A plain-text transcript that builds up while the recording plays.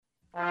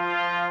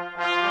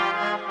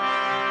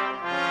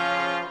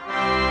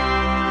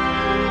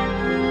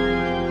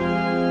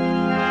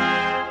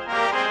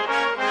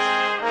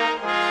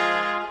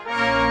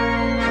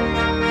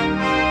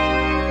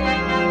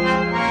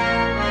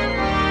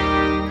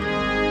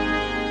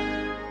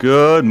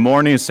Good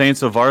morning,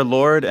 saints of our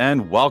Lord,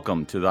 and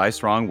welcome to Thy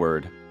Strong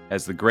Word.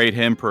 As the great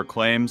hymn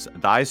proclaims,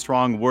 Thy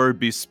strong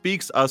word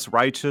bespeaks us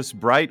righteous,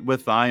 bright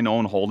with Thine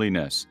own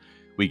holiness.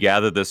 We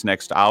gather this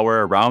next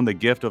hour around the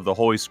gift of the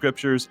Holy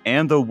Scriptures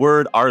and the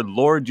Word, our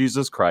Lord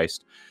Jesus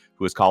Christ,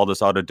 who has called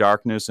us out of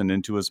darkness and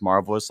into His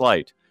marvelous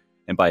light.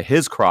 And by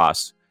His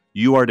cross,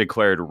 you are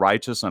declared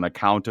righteous on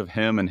account of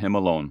Him and Him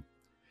alone.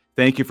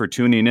 Thank you for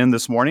tuning in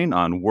this morning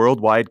on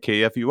Worldwide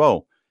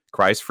KFUO,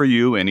 Christ for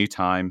you,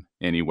 anytime,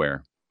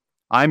 anywhere.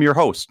 I'm your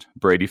host,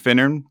 Brady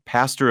Finnern,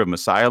 pastor of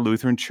Messiah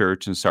Lutheran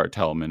Church in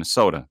Sartell,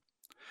 Minnesota.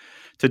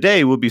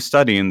 Today, we'll be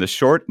studying the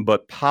short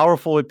but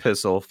powerful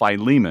epistle,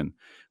 Philemon,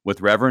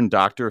 with Reverend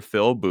Dr.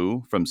 Phil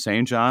Boo from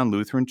St. John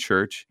Lutheran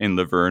Church in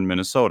Luverne,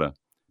 Minnesota.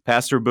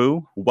 Pastor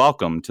Boo,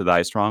 welcome to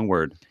Thy Strong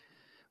Word.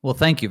 Well,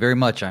 thank you very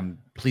much. I'm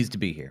pleased to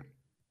be here.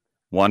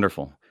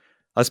 Wonderful.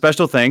 A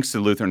special thanks to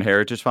Lutheran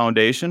Heritage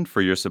Foundation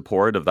for your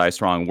support of Thy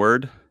Strong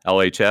Word.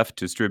 LHF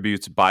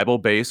distributes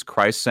Bible-based,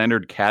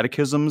 Christ-centered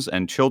catechisms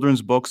and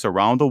children's books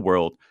around the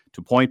world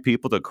to point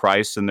people to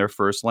Christ in their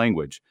first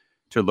language.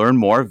 To learn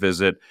more,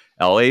 visit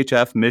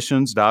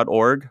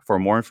lhfmissions.org. For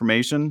more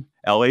information,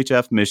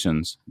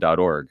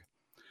 lhfmissions.org.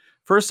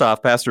 First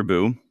off, Pastor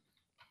Boo,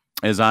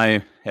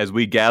 as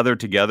we gather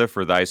together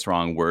for Thy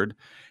Strong Word,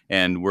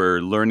 and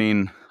we're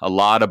learning a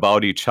lot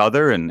about each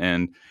other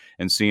and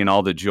seeing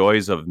all the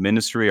joys of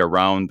ministry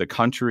around the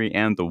country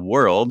and the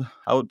world,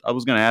 I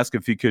was going to ask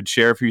if you could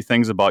share a few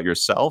things about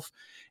yourself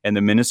and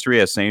the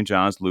ministry at St.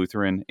 John's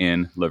Lutheran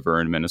in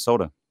Luverne,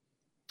 Minnesota.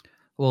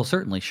 Well,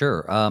 certainly,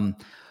 sure. I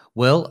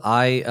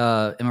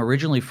am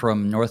originally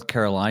from North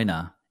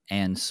Carolina,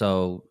 and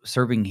so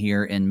serving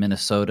here in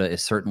Minnesota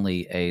is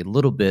certainly a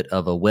little bit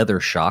of a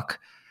weather shock.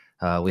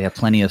 We have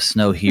plenty of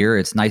snow here.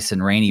 It's nice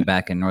and rainy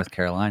back in North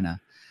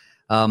Carolina.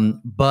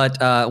 But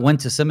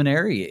went to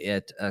seminary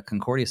at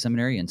Concordia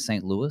Seminary in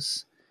St.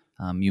 Louis.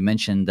 You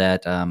mentioned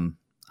that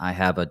I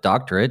have a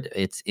doctorate.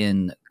 It's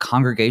in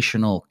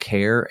congregational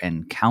care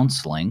and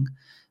counseling,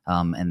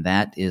 and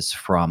that is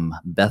from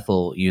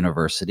Bethel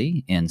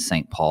University in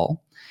St.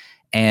 Paul.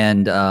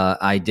 And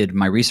I did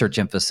my research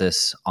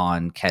emphasis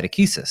on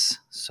catechesis,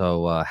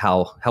 so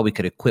how we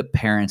could equip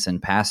parents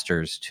and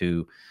pastors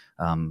to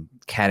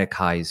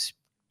catechize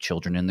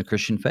children in the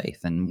Christian faith,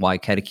 and why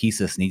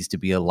catechesis needs to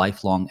be a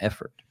lifelong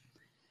effort.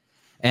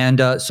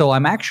 And so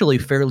I'm actually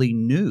fairly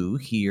new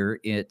here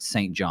at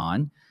St.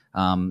 John.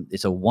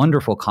 It's a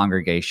wonderful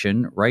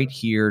congregation right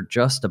here,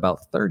 just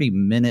about 30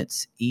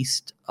 minutes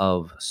east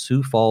of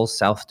Sioux Falls,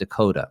 South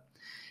Dakota.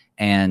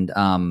 And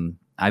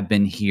I've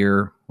been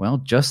here,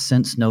 just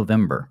since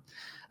November.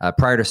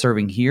 Prior to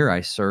serving here,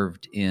 I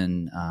served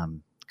in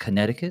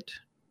Connecticut,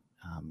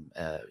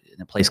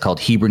 in a place called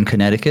Hebron,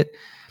 Connecticut.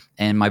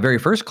 And my very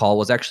first call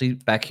was actually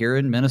back here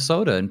in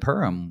Minnesota, in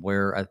Perham,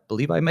 where I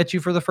believe I met you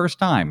for the first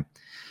time.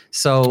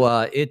 So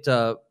I'm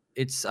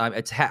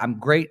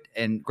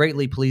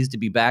greatly pleased to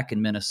be back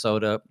in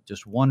Minnesota.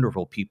 Just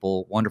wonderful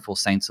people, wonderful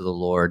saints of the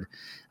Lord.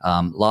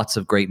 Lots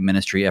of great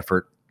ministry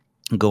effort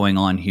going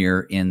on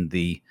here in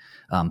the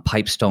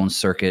Pipestone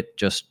circuit.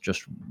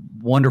 Just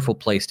wonderful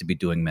place to be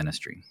doing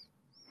ministry.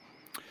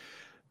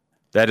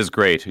 That is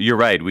great. You're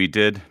right. We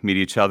did meet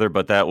each other,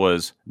 but that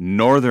was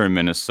northern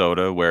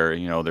Minnesota where,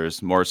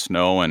 there's more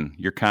snow, and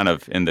you're kind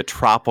of in the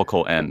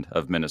tropical end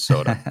of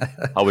Minnesota.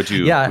 How would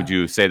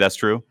you say that's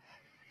true?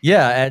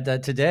 Yeah.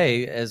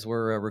 Today, as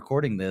we're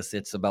recording this,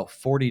 it's about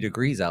 40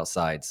 degrees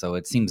outside. So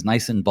it seems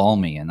nice and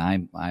balmy, and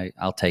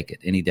I'll take it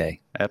any day.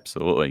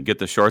 Absolutely. Get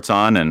the shorts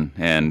on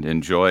and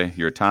enjoy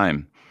your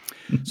time.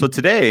 So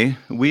today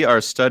we are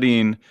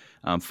studying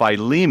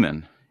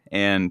Philemon,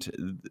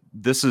 and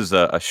this is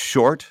a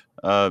short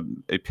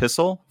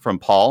epistle from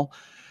Paul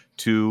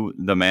to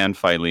the man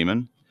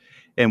Philemon.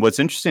 And what's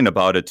interesting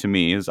about it to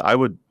me is I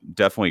would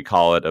definitely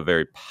call it a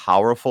very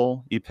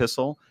powerful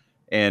epistle.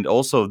 And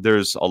also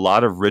there's a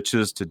lot of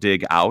riches to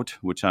dig out,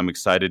 which I'm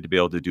excited to be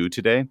able to do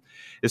today,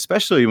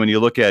 especially when you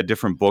look at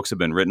different books that have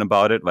been written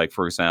about it. Like,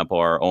 for example,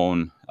 our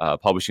own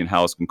publishing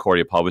house,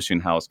 Concordia Publishing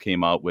House,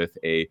 came out with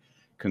a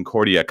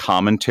Concordia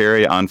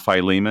commentary on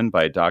Philemon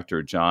by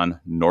Dr. John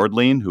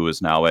Nordling, who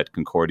is now at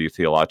Concordia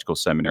Theological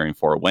Seminary in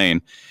Fort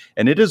Wayne.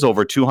 And it is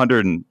over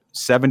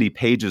 270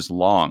 pages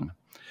long.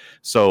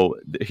 So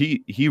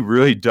he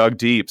really dug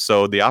deep.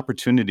 So the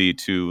opportunity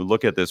to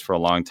look at this for a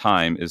long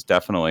time is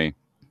definitely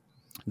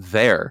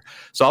there.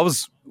 So I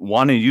was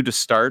wanting you to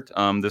start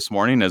this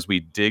morning as we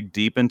dig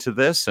deep into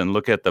this and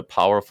look at the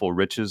powerful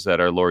riches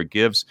that our Lord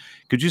gives.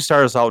 Could you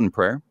start us out in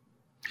prayer?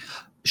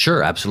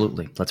 Sure,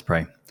 absolutely. Let's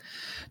pray.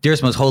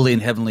 Dearest, most holy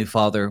and heavenly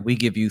Father, we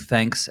give you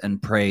thanks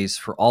and praise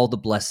for all the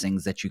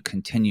blessings that you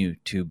continue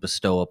to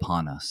bestow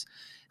upon us.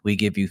 We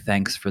give you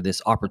thanks for this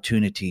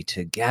opportunity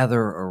to gather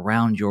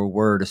around your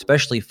word,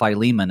 especially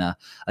Philemon, a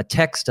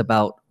text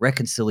about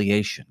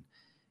reconciliation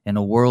in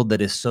a world that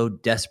is so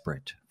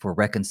desperate for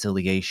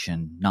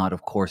reconciliation, not,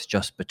 of course,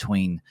 just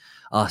between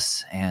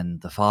us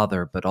and the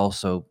Father, but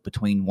also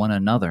between one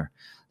another.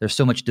 There's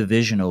so much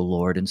division, O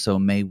Lord, and so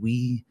may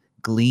we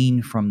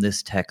glean from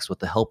this text, with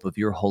the help of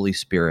your Holy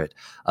Spirit,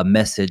 a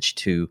message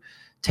to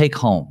take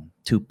home,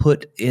 to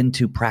put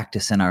into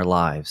practice in our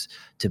lives,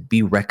 to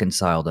be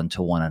reconciled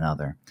unto one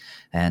another.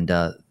 And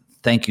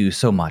thank you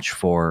so much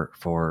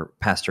for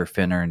Pastor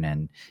Finnern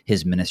and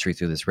his ministry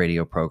through this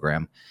radio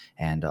program.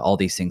 And all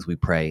these things we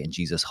pray in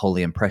Jesus'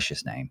 holy and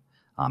precious name.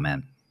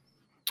 Amen.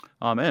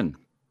 Amen.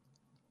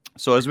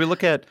 So as we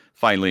look at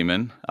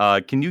Philemon,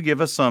 can you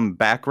give us some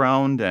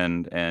background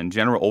and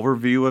general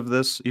overview of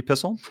this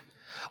epistle?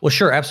 Well,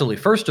 sure, absolutely.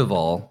 First of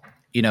all,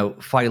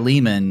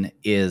 Philemon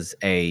is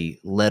a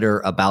letter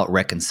about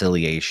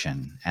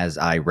reconciliation, as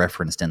I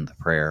referenced in the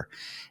prayer.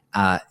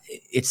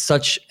 It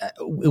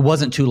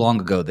wasn't too long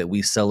ago that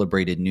we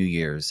celebrated New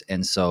Year's.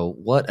 And so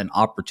what an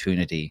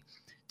opportunity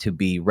to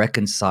be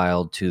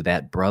reconciled to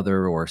that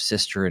brother or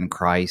sister in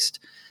Christ.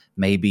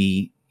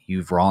 Maybe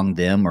you've wronged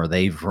them or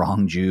they've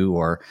wronged you,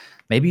 or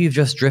maybe you've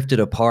just drifted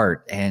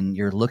apart and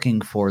you're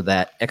looking for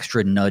that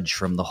extra nudge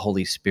from the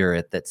Holy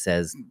Spirit that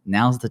says,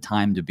 now's the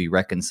time to be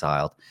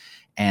reconciled.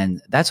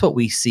 And that's what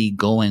we see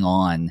going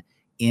on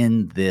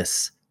in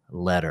this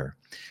letter.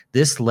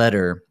 This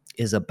letter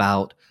is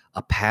about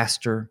a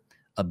pastor,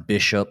 a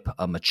bishop,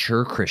 a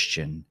mature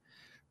Christian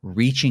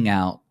reaching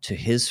out to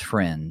his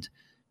friend,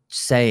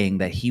 saying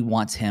that he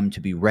wants him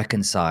to be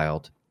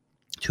reconciled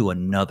to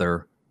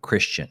another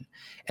Christian.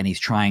 And he's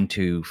trying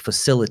to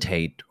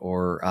facilitate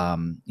or,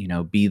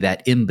 be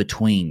that in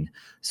between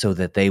so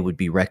that they would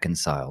be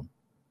reconciled.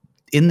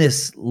 In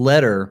this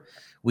letter,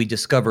 we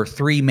discover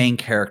three main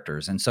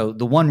characters. And so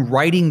the one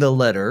writing the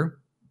letter,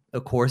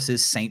 of course,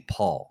 is St.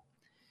 Paul.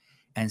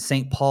 And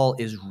St. Paul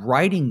is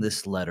writing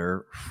this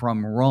letter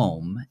from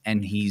Rome,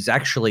 and he's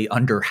actually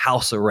under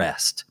house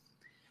arrest.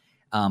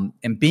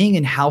 And being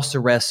in house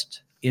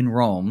arrest in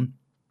Rome,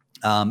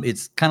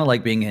 it's kind of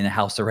like being in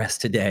house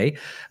arrest today.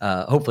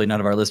 Hopefully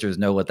none of our listeners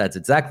know what that's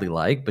exactly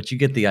like, but you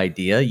get the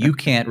idea. You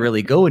can't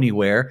really go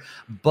anywhere,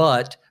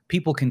 but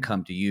people can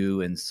come to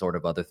you and sort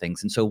of other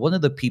things. And so one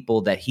of the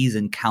people that he's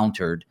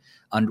encountered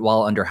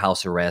while under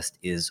house arrest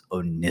is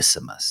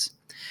Onesimus.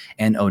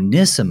 And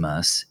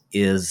Onesimus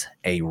is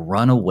a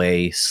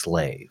runaway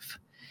slave.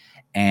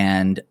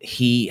 And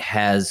he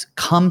has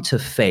come to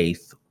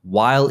faith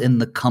while in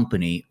the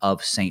company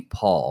of St.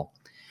 Paul.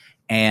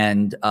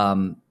 And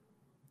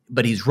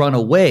but he's run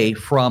away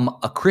from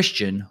a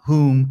Christian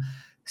whom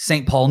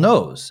St. Paul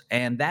knows,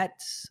 and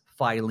that's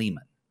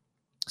Philemon.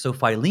 So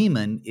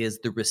Philemon is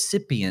the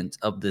recipient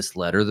of this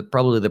letter,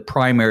 probably the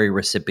primary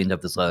recipient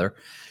of this letter.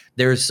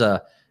 There's,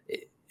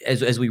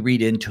 as we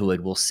read into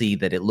it, we'll see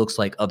that it looks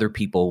like other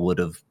people would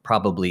have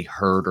probably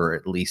heard or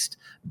at least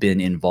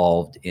been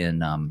involved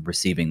in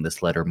receiving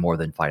this letter more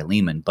than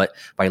Philemon. But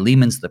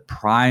Philemon's the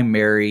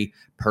primary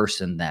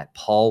person that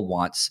Paul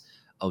wants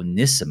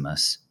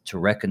Onesimus to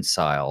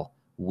reconcile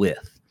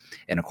with.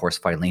 And of course,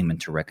 Philemon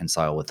to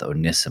reconcile with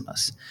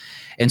Onesimus.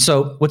 And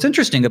so what's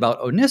interesting about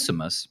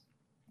Onesimus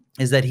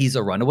is that he's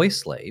a runaway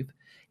slave.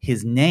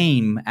 His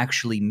name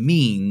actually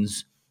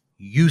means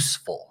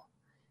useful.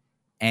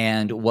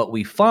 And what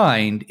we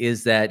find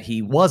is that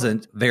he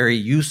wasn't very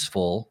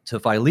useful to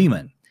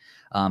Philemon.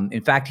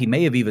 In fact, he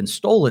may have even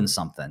stolen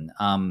something.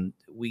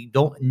 We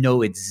don't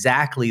know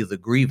exactly the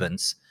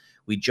grievance.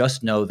 We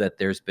just know that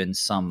there's been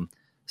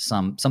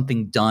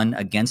something done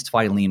against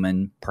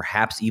Philemon,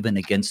 perhaps even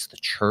against the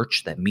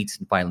church that meets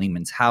in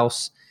Philemon's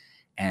house.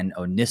 And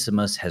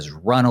Onesimus has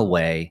run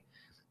away.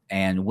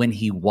 And when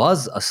he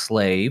was a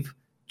slave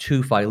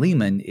to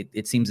Philemon,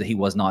 it seems that he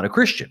was not a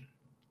Christian.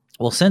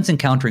 Well, since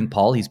encountering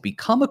Paul, he's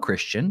become a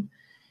Christian.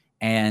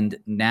 And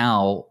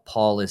now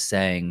Paul is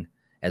saying,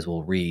 as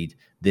we'll read,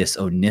 this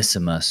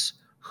Onesimus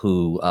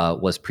who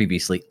was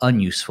previously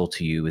unuseful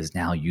to you is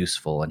now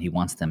useful, and he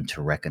wants them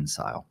to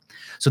reconcile.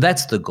 So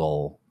that's the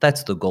goal.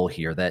 That's the goal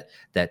here,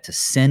 that to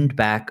send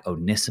back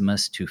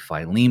Onesimus to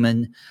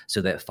Philemon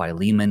so that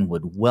Philemon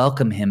would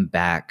welcome him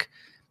back,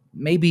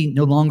 maybe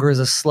no longer as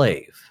a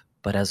slave,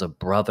 but as a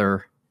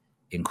brother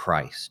in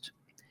Christ.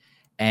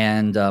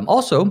 And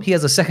also, he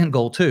has a second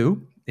goal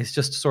too. It's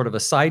just sort of a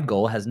side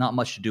goal, has not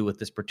much to do with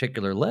this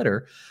particular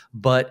letter,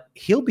 but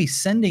he'll be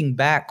sending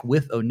back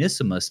with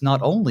Onesimus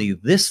not only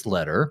this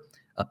letter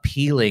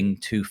appealing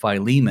to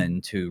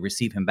Philemon to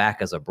receive him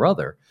back as a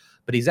brother,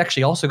 but he's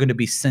actually also going to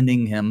be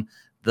sending him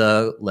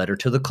the letter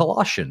to the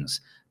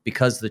Colossians,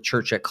 because the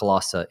church at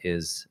Colossae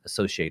is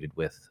associated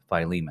with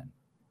Philemon.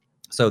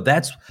 So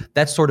that's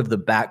sort of the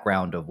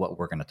background of what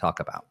we're going to talk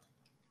about.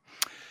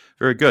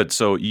 Very good.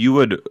 So you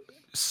would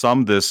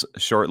sum this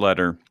short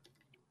letter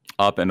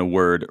up in a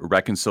word,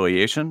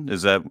 reconciliation.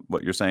 Is that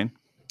what you're saying?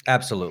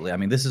 Absolutely. I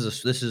mean, this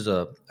is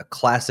a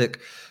classic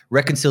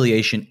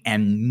reconciliation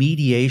and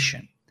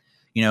mediation.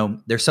 You know,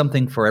 there's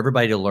something for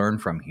everybody to learn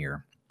from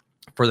here.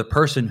 For the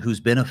person who's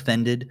been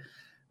offended,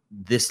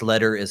 this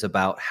letter is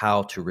about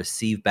how to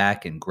receive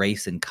back in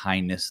grace and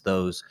kindness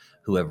those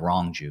who have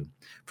wronged you.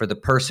 For the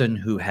person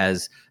who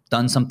has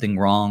done something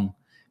wrong,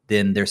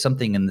 then there's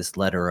something in this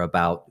letter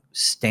about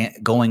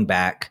going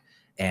back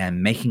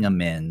and making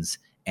amends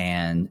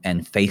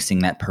and facing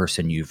that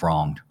person you've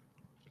wronged.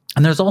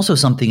 And there's also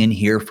something in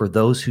here for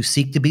those who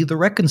seek to be the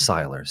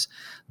reconcilers,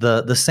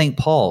 the St.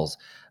 Pauls,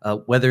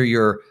 Whether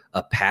you're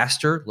a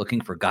pastor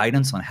looking for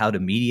guidance on how to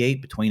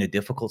mediate between a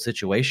difficult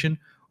situation,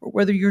 or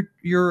whether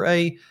you're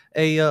a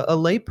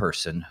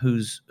layperson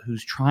who's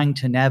trying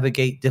to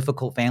navigate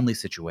difficult family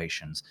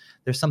situations,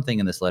 there's something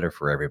in this letter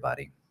for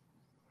everybody.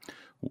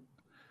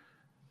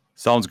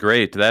 Sounds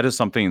great. That is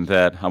something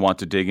that I want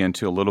to dig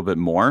into a little bit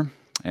more.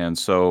 And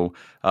so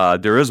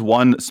there is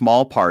one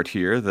small part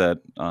here that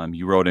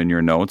you wrote in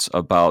your notes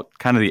about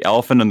kind of the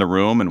elephant in the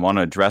room, and want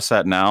to address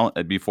that now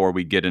before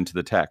we get into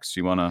the text.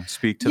 You want to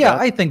speak to that? Yeah,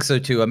 I think so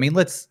too. I mean,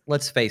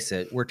 let's face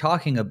it. We're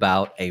talking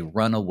about a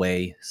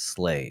runaway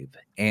slave.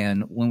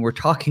 And when we're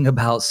talking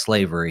about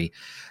slavery,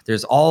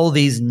 there's all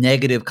these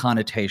negative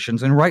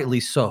connotations, and rightly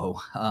so,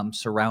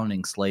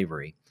 surrounding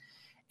slavery.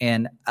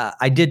 And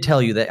I did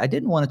tell you that I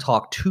didn't want to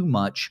talk too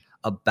much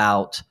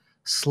about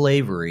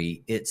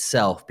slavery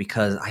itself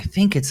because I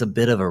think it's a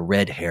bit of a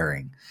red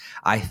herring.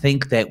 I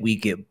think that we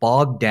get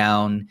bogged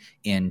down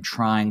in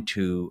trying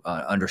to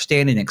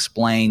understand and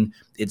explain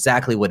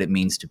exactly what it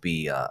means to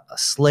be a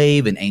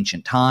slave in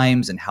ancient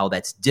times and how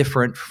that's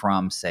different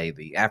from, say,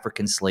 the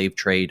African slave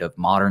trade of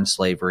modern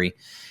slavery.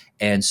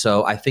 And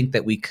so I think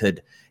that we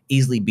could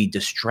easily be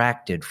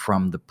distracted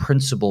from the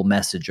principal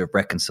message of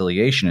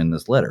reconciliation in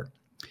this letter.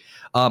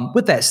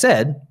 With that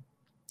said,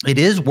 it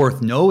is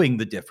worth knowing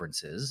the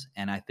differences.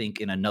 And I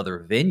think in another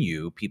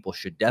venue, people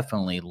should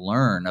definitely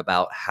learn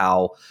about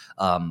how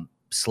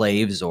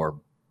slaves or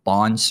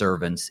bond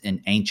servants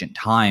in ancient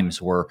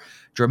times were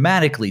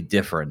dramatically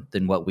different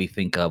than what we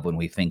think of when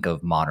we think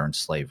of modern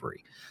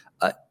slavery.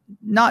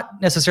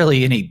 Not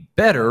necessarily any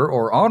better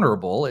or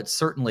honorable. It's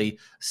certainly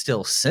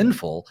still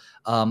sinful.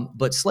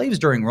 But slaves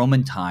during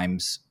Roman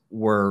times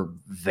were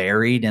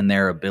varied in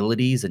their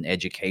abilities and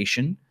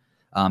education.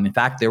 In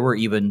fact, there were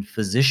even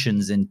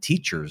physicians and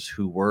teachers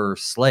who were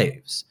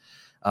slaves.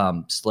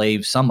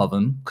 Slaves, some of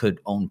them could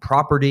own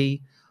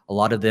property. A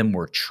lot of them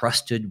were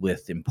trusted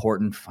with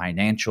important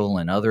financial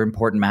and other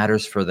important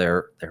matters for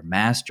their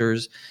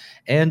masters,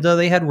 and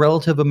they had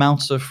relative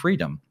amounts of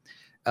freedom.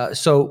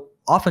 So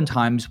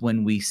oftentimes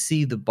when we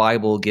see the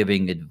Bible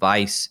giving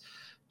advice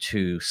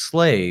to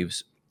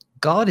slaves,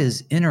 God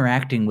is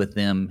interacting with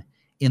them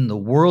in the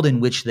world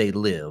in which they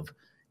live,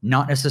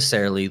 not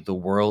necessarily the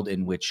world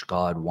in which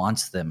God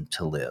wants them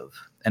to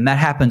live. And that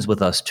happens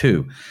with us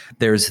too.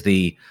 There's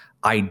the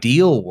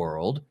ideal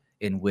world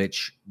in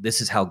which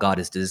this is how God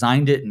has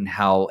designed it and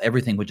how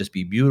everything would just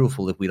be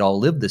beautiful if we'd all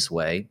lived this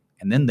way.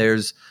 And then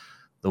there's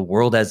the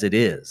world as it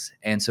is.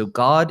 And so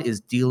God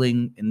is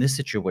dealing in this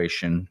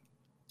situation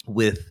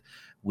with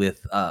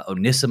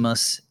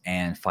Onesimus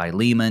and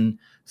Philemon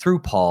through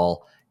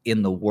Paul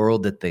in the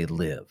world that they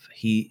live.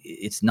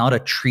 It's not a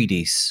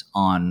treatise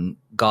on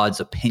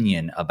God's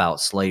opinion about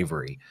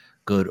slavery,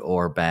 good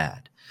or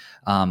bad.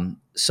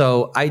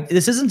 So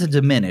this isn't to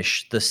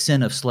diminish the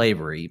sin of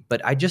slavery, but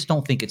I just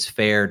don't think it's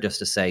fair just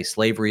to say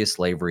slavery is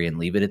slavery and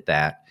leave it at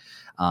that.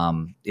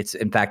 It's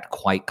in fact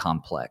quite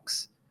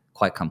complex.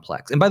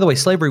 And by the way,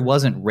 slavery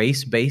wasn't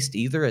race-based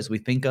either, as we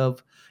think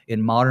of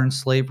in modern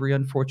slavery.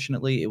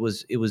 Unfortunately, it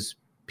was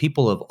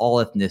people of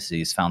all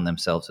ethnicities found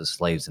themselves as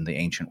slaves in the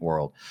ancient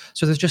world.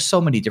 So there's just so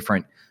many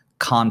different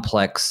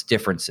complex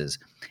differences.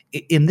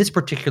 In this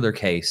particular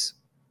case,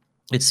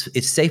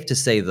 it's safe to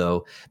say,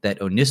 though,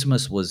 that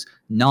Onesimus was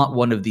not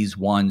one of these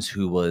ones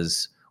who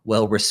was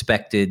well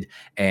respected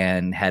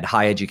and had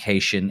high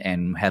education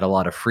and had a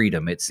lot of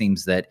freedom. It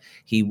seems that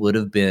he would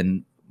have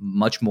been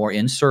much more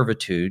in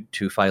servitude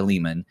to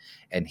Philemon,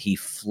 and he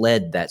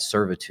fled that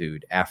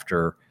servitude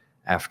after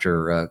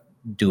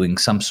doing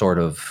some sort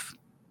of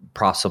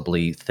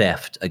possibly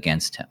theft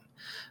against him.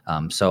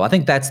 So I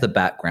think that's the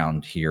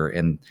background here,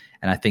 and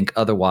I think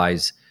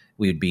otherwise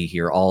we would be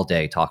here all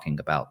day talking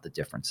about the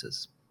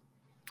differences.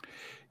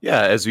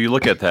 Yeah, as you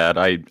look at that,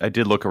 I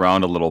did look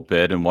around a little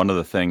bit, and one of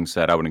the things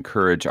that I would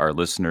encourage our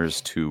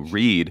listeners to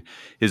read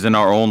is in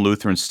our own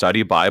Lutheran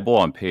Study Bible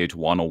on page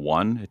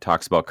 101. It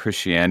talks about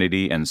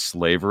Christianity and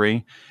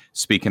slavery,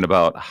 speaking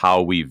about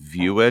how we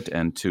view it,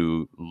 and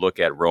to look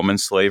at Roman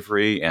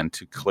slavery and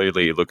to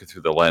clearly look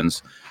through the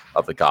lens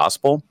of the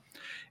gospel.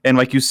 And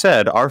like you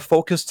said, our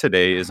focus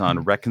today is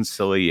on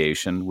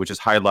reconciliation, which is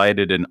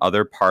highlighted in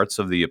other parts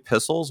of the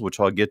epistles, which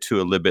I'll get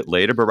to a little bit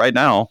later. But right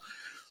now,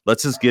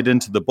 let's just get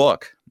into the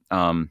book.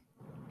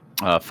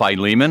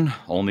 Philemon,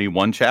 only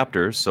one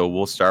chapter, so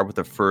we'll start with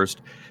the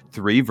first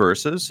 3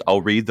 verses.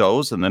 I'll read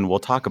those, and then we'll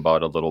talk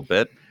about it a little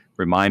bit.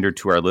 Reminder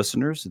to our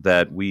listeners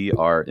that we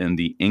are in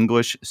the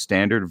English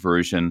Standard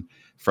Version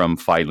from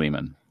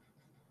Philemon.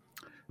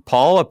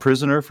 Paul, a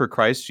prisoner for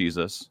Christ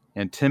Jesus,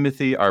 and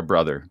Timothy, our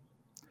brother,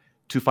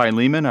 to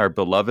Philemon, our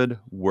beloved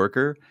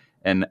worker,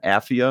 and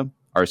Apphia,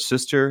 our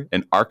sister,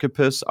 and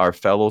Archippus, our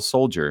fellow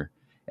soldier,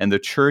 and the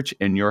church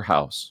in your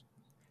house.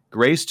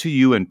 Grace to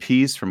you and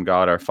peace from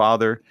God our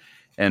Father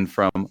and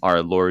from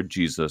our Lord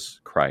Jesus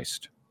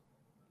Christ.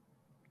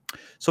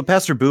 So,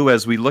 Pastor Boo,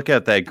 as we look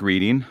at that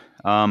greeting,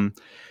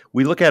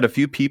 we look at a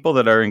few people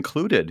that are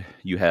included.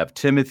 You have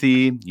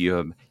Timothy,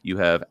 you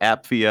have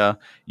Apphia,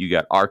 you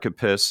got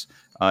Archippus.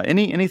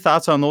 Any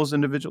thoughts on those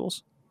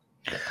individuals?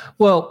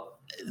 Well,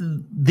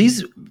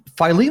 These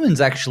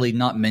Philemon's actually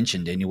not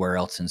mentioned anywhere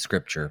else in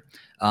Scripture.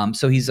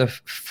 So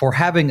for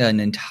having an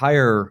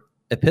entire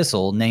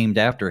epistle named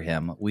after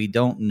him, we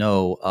don't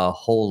know a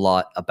whole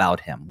lot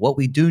about him. What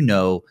we do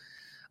know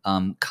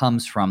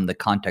comes from the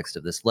context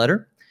of this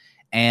letter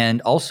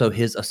and also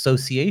his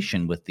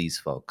association with these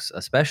folks,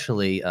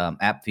 especially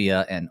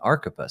Apphia and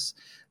Archippus.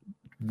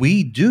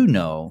 We do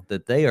know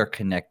that they are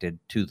connected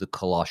to the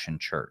Colossian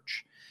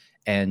church.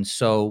 And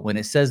so when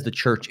it says the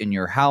church in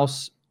your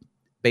house,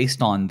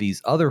 based on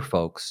these other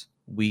folks,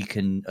 we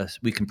can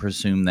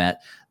presume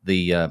that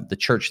the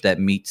church that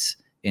meets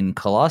in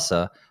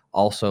Colossae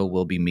also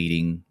will be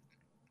meeting,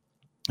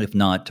 if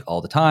not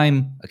all the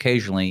time,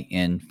 occasionally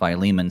in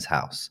Philemon's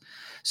house.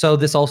 So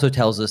this also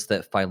tells us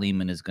that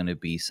Philemon is going to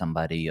be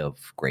somebody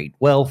of great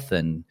wealth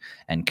and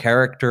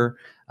character.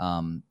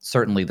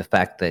 Certainly, the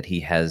fact that he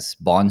has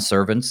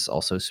bondservants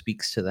also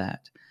speaks to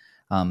that.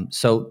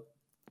 So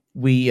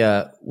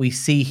we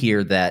see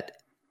here that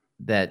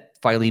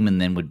Philemon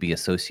then would be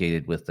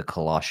associated with the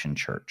Colossian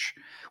church,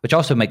 which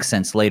also makes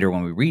sense later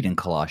when we read in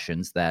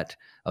Colossians that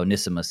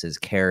Onesimus is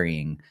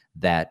carrying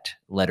that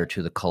letter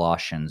to the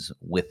Colossians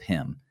with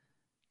him.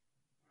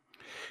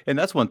 And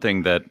that's one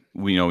thing that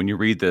we know when you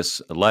read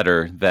this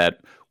letter that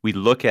we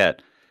look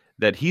at,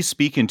 that he's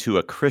speaking to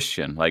a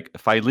Christian. Like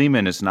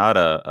Philemon is not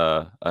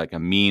a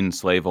mean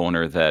slave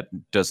owner that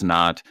does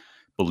not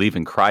believe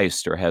in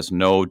Christ or has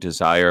no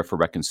desire for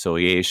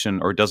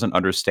reconciliation or doesn't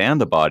understand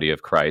the body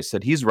of Christ,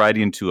 that he's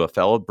writing to a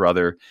fellow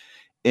brother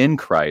in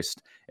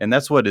Christ. And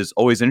that's what is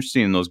always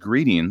interesting in those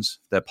greetings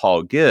that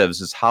Paul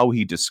gives, is how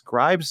he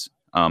describes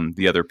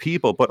the other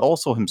people, but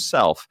also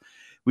himself.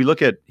 We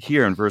look at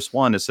here in verse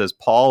 1, it says,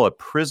 Paul, a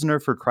prisoner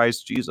for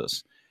Christ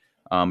Jesus.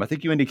 I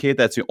think you indicate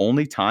that's the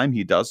only time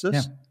he does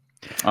this.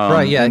 Yeah.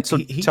 Right, yeah. And so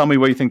tell me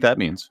what you think that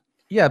means.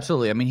 Yeah,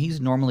 absolutely. I mean, he's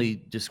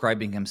normally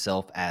describing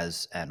himself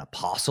as an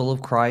apostle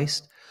of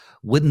Christ.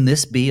 Wouldn't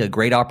this be a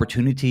great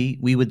opportunity,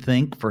 we would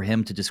think, for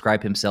him to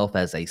describe himself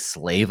as a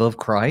slave of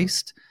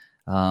Christ,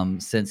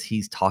 since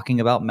he's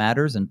talking about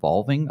matters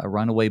involving a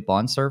runaway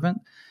bondservant?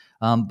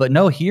 But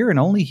no, here and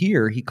only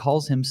here, he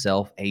calls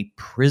himself a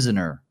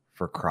prisoner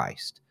for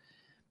Christ.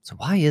 So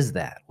why is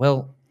that?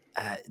 Well,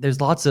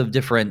 there's lots of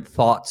different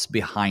thoughts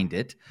behind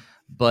it,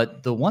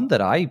 but the one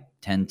that I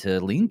tend to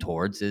lean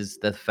towards is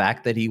the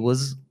fact that he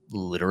was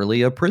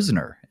literally a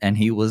prisoner, and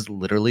he was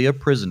literally a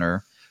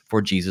prisoner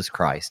for Jesus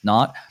Christ.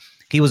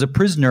 He was a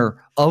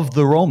prisoner of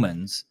the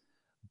Romans,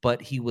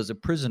 but he was a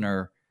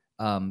prisoner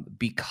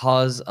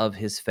because of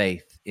his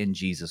faith in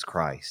Jesus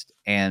Christ.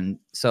 And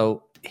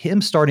so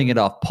him starting it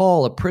off,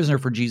 Paul, a prisoner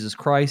for Jesus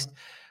Christ,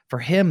 for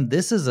him,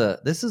 this is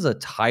a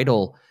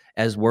title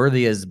as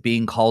worthy as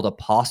being called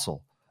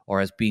apostle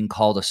or as being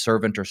called a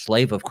servant or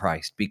slave of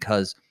Christ,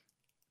 because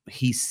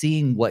he's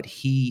seeing what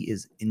he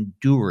is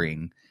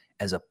enduring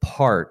as a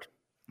part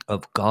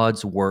of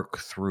God's work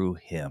through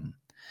him.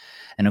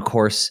 And of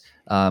course,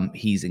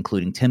 he's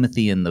including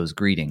Timothy in those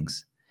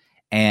greetings.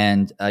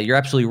 And you're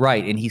absolutely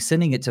right. And he's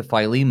sending it to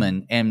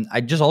Philemon. And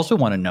I just also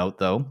want to note,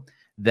 though,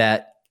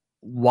 that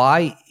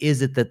why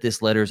is it that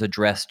this letter is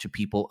addressed to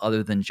people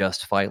other than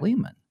just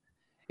Philemon?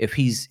 If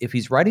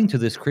he's writing to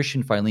this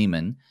Christian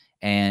Philemon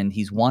and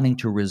he's wanting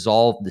to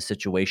resolve the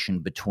situation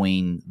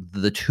between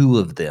the two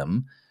of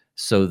them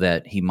so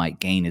that he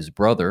might gain his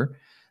brother,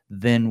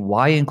 then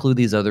why include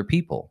these other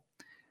people?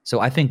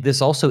 So I think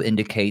this also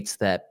indicates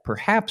that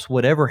perhaps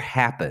whatever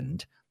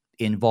happened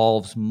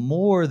involves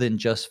more than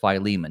just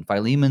Philemon.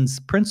 Philemon's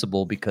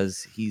principal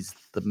because he's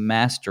the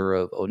master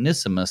of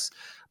Onesimus,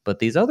 but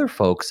these other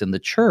folks in the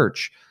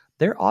church,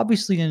 they're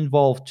obviously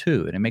involved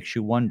too. And it makes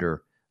you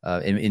wonder,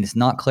 and it's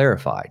not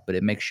clarified, but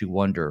it makes you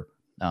wonder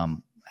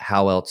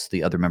how else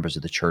the other members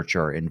of the church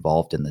are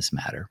involved in this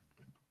matter.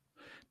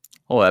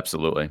 Oh,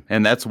 absolutely.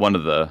 And that's one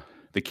of the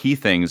key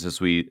things as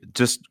we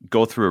just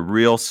go through a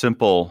real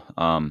simple,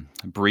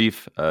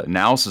 brief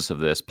analysis of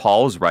this.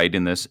 Paul is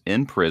writing this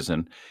in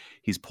prison.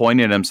 He's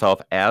pointing at himself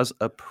as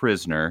a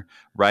prisoner,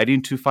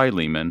 writing to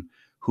Philemon,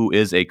 who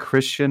is a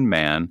Christian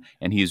man,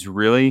 and he's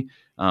really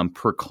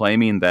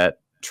proclaiming that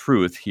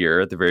truth here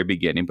at the very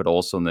beginning, but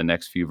also in the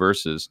next few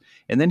verses.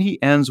 And then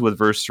he ends with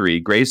verse 3,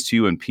 grace to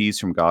you and peace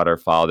from God our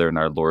Father and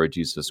our Lord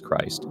Jesus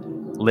Christ,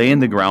 laying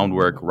the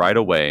groundwork right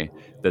away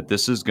that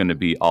this is going to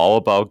be all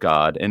about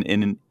God. And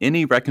in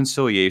any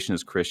reconciliation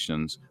as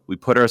Christians, we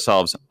put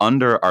ourselves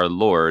under our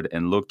Lord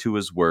and look to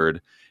his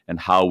word and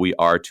how we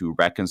are to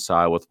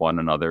reconcile with one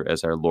another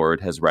as our Lord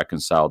has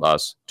reconciled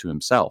us to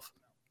himself.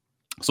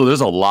 So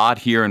there's a lot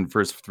here in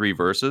first 3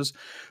 verses,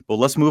 but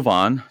let's move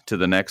on to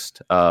the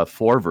next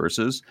 4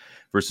 verses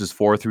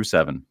 4 through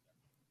 7.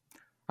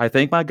 I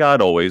thank my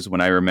God always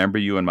when I remember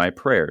you in my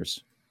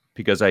prayers,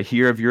 because I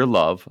hear of your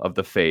love of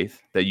the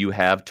faith that you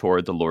have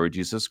toward the Lord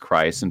Jesus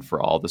Christ and for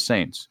all the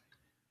saints.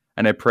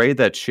 And I pray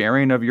that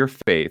sharing of your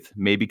faith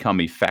may become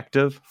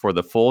effective for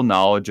the full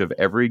knowledge of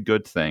every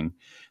good thing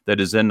that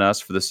is in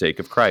us for the sake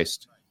of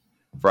Christ.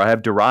 For I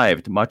have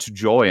derived much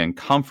joy and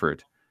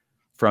comfort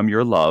from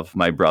your love,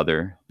 my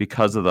brother,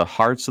 because of the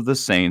hearts of the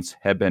saints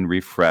have been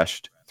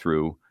refreshed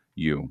through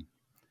you.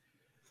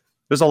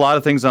 There's a lot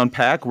of things to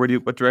unpack.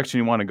 What direction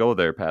you want to go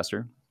there,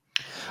 Pastor?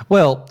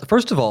 Well,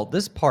 first of all,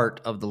 this part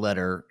of the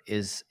letter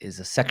is a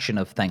section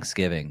of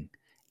thanksgiving,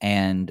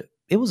 and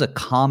it was a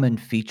common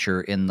feature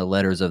in the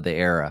letters of the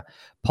era.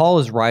 Paul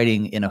is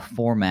writing in a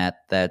format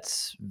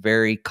that's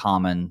very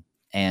common,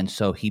 and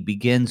so he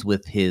begins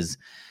with his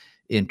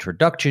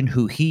introduction,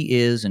 who he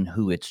is and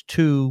who it's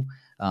to,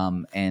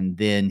 and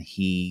then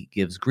he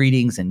gives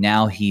greetings, and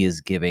now he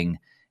is giving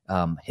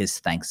his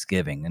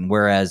thanksgiving. And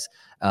whereas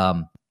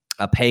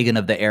a pagan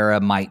of the era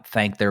might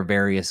thank their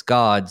various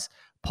gods,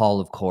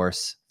 Paul, of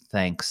course,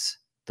 thanks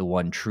the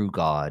one true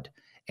God,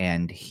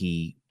 and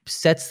he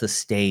sets the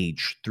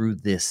stage through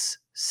this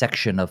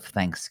section of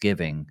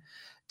thanksgiving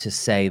to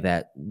say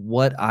that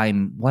what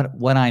I'm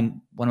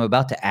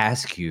about to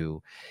ask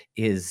you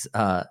is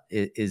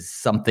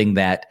something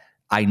that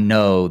I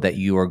know that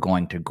you are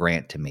going to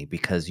grant to me,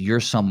 because you're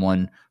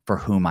someone for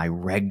whom I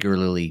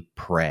regularly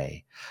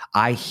pray.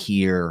 I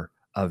hear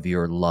of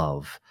your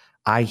love.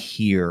 I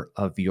hear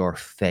of your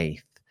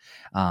faith.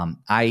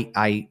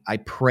 I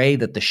pray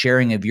that the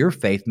sharing of your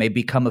faith may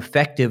become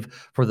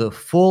effective for the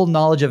full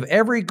knowledge of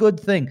every good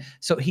thing.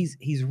 So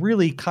he's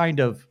really kind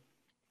of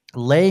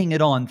laying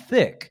it on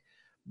thick.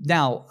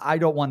 Now, I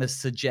don't want to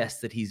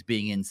suggest that he's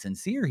being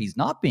insincere. He's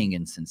not being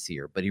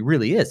insincere, but he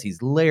really is.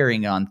 He's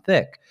layering on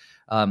thick.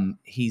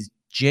 He's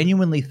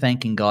genuinely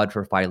thanking God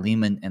for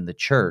Philemon and the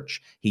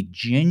church. He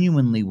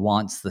genuinely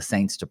wants the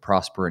saints to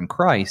prosper in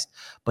Christ,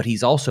 but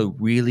he's also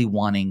really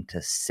wanting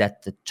to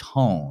set the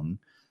tone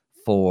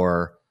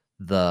for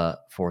the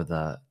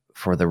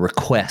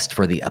request,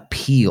 for the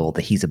appeal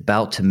that he's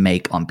about to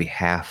make on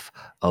behalf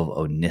of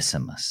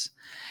Onesimus.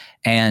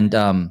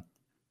 And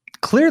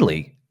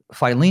clearly,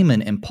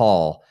 Philemon and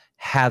Paul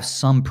have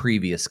some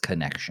previous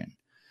connection.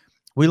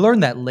 We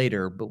learn that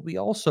later, but we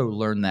also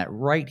learn that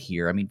right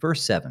here. I mean,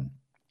 verse 7,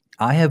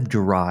 I have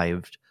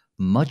derived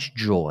much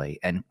joy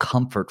and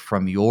comfort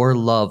from your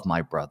love,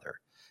 my brother,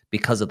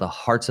 because of the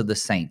hearts of the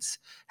saints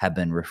have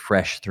been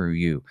refreshed through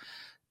you.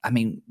 I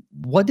mean,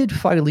 what did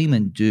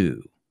Philemon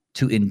do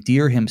to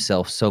endear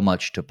himself so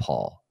much to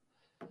Paul?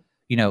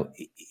 You know,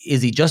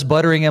 is he just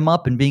buttering him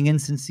up and being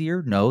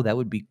insincere? No, that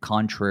would be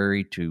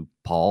contrary to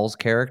Paul's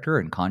character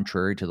and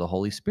contrary to the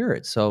Holy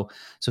Spirit. So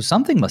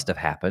something must have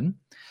happened.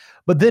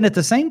 But then at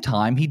the same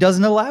time, he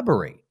doesn't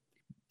elaborate.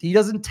 He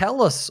doesn't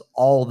tell us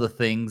all the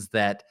things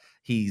that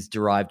he's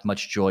derived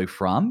much joy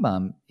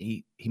from.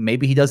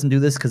 Maybe he doesn't do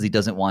this because he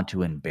doesn't want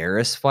to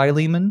embarrass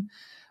Philemon,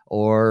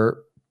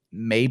 or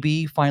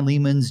maybe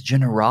Philemon's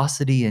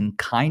generosity and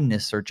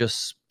kindness are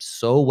just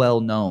so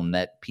well known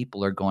that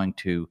people are going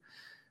to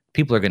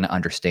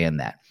understand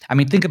that. I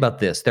mean, think about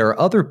this. There are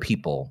other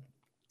people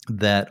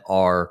that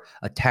are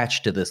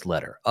attached to this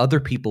letter. Other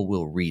people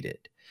will read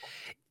it.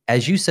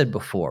 As you said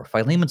before,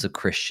 Philemon's a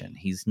Christian.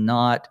 He's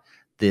not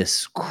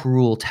this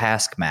cruel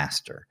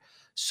taskmaster.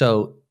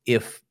 So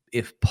if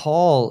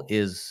Paul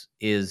is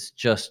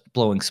just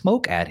blowing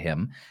smoke at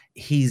him,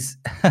 he's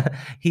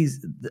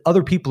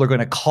other people are going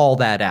to call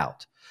that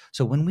out.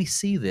 So when we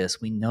see this,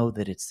 we know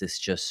that it's this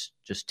just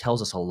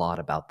tells us a lot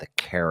about the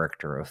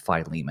character of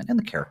Philemon and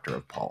the character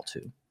of Paul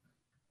too.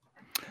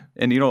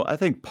 And I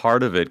think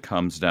part of it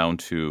comes down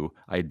to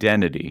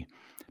identity.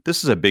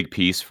 This is a big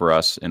piece for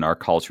us in our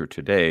culture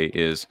today,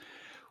 is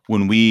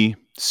when we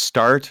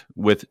start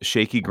with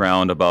shaky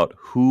ground about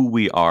who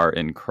we are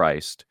in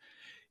Christ,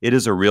 it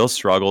is a real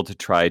struggle to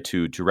try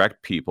to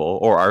direct people,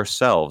 or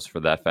ourselves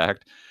for that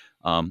fact,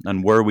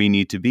 on where we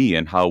need to be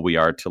and how we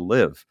are to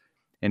live.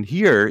 And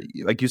here,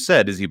 like you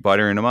said, is he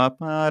buttering him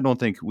up? I don't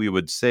think we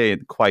would say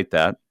quite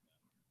that.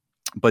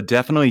 But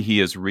definitely he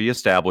is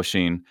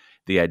reestablishing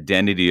the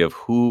identity of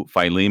who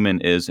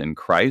Philemon is in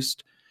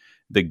Christ,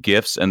 the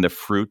gifts and the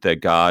fruit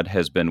that God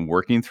has been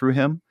working through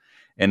him,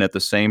 and at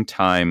the same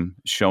time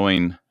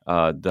showing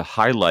the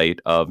highlight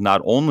of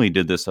not only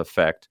did this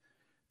affect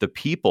the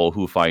people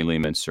who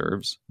Philemon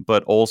serves,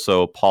 but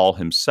also Paul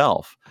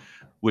himself,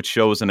 which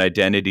shows an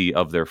identity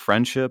of their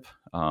friendship,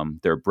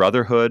 their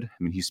brotherhood.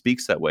 I mean, he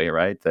speaks that way,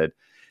 right? That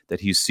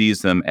he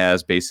sees them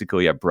as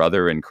basically a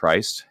brother in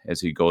Christ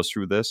as he goes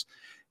through this.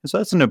 And so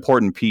that's an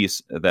important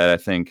piece that I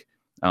think,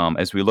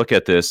 as we look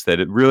at this, that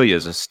it really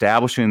is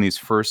establishing these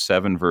first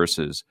 7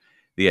 verses,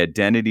 the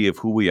identity of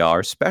who we are,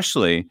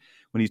 especially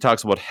when he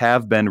talks about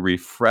have been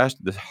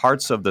refreshed, the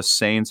hearts of the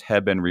saints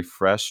have been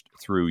refreshed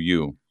through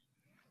you.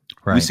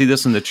 Right. We see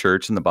this in the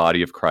church, in the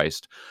body of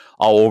Christ,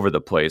 all over the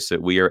place,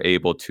 that we are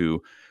able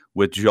to,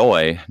 with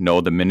joy,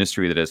 know the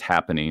ministry that is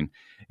happening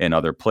in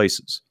other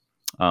places.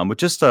 With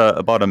just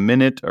about a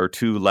minute or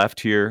two left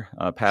here,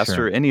 Pastor,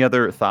 sure. Any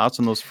other thoughts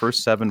on those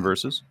first 7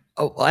 verses?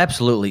 Oh,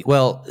 absolutely.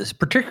 Well,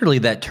 particularly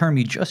that term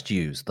you just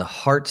used, the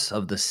hearts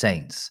of the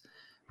saints,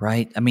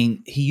 right? I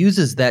mean, he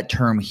uses that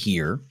term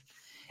here,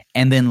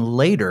 and then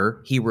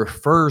later he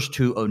refers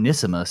to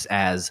Onesimus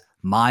as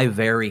my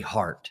very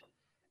heart.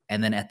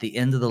 And then at the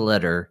end of the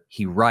letter,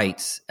 he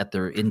writes at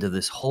the end of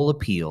this whole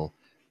appeal,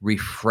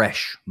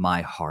 refresh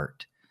my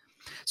heart.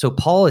 So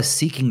Paul is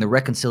seeking the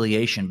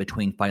reconciliation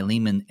between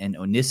Philemon and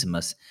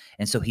Onesimus.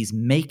 And so he's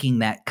making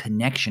that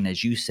connection,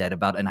 as you said,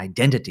 about an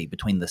identity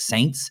between the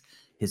saints,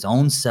 his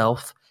own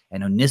self,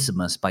 and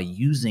Onesimus by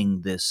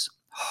using this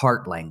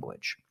heart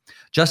language.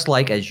 Just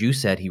like, as you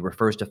said, he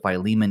refers to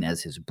Philemon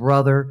as his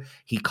brother.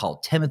 He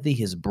called Timothy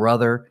his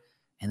brother.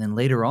 And then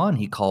later on,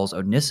 he calls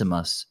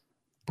Onesimus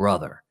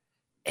brother.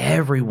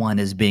 Everyone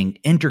is being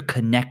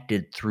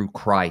interconnected through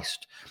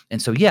Christ. And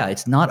so, yeah,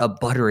 it's not a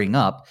buttering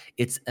up.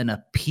 It's an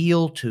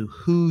appeal to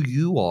who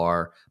you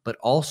are, but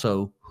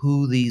also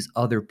who these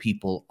other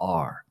people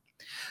are.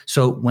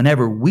 So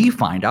whenever we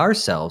find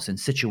ourselves in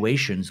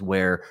situations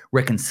where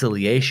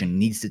reconciliation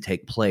needs to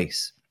take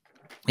place,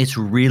 it's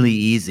really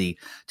easy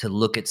to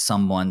look at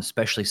someone,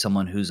 especially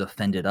someone who's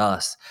offended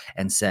us,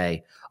 and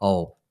say,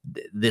 oh,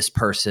 this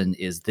person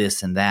is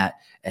this and that,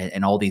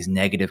 and all these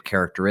negative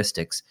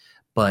characteristics.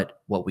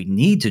 But what we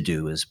need to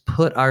do is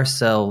put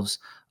ourselves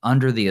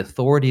under the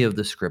authority of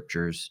the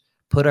scriptures,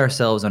 put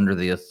ourselves under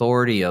the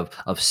authority of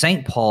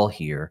St. Paul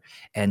here,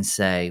 and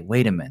say,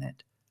 wait a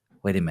minute.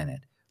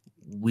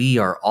 We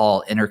are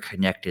all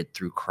interconnected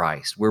through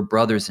Christ. We're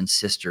brothers and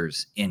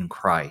sisters in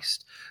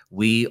Christ.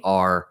 We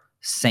are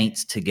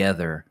saints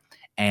together.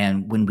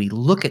 And when we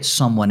look at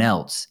someone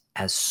else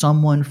as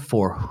someone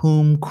for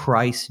whom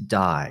Christ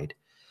died,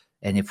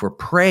 and if we're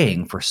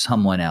praying for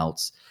someone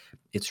else,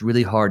 it's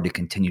really hard to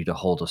continue to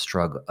hold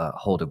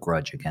a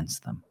grudge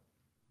against them.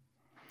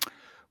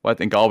 Well, I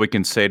think all we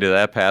can say to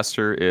that,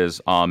 Pastor, is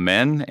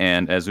amen.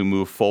 And as we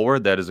move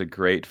forward, that is a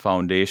great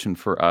foundation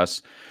for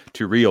us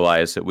to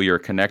realize that we are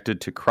connected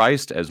to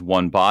Christ as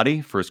one body.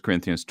 1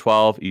 Corinthians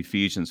 12,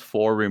 Ephesians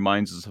 4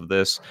 reminds us of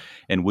this.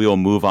 And we will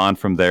move on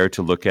from there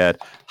to look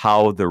at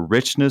how the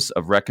richness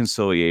of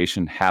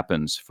reconciliation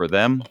happens for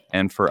them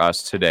and for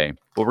us today.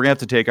 But we're going to have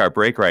to take our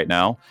break right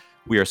now.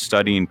 We are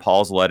studying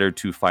Paul's letter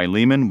to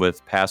Philemon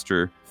with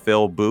Pastor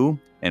Phil Boo,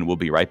 and we'll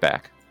be right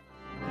back.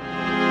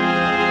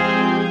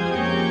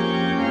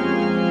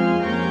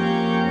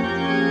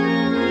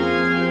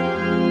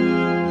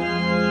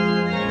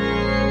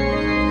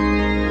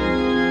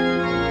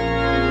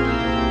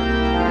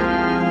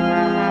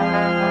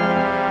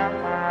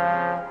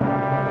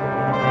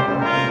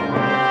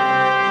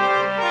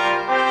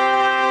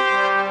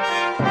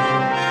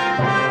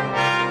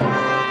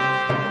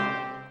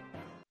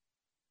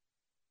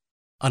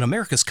 On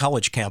America's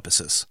college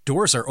campuses,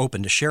 doors are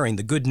open to sharing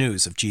the good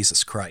news of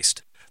Jesus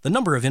Christ. The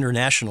number of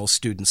international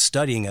students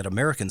studying at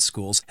American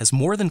schools has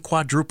more than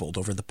quadrupled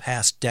over the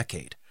past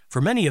decade.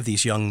 For many of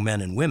these young men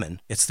and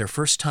women, it's their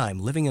first time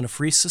living in a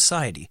free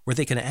society where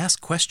they can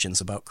ask questions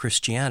about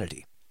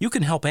Christianity. You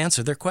can help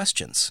answer their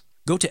questions.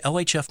 Go to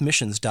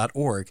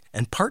lhfmissions.org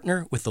and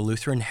partner with the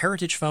Lutheran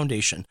Heritage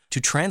Foundation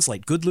to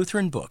translate good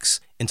Lutheran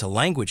books into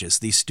languages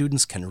these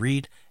students can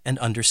read and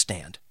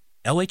understand.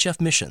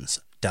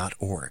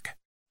 lhfmissions.org.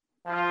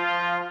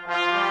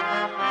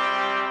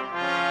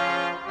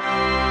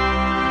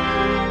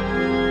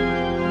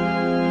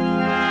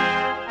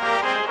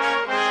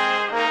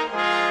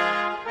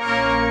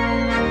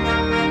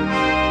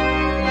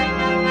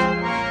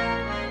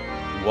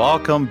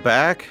 Welcome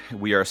back.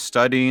 We are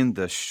studying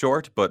the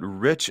short but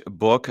rich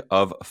book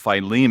of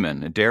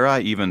Philemon. Dare I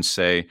even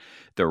say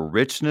the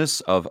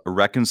richness of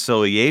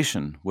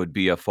reconciliation would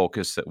be a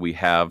focus that we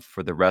have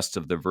for the rest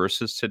of the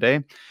verses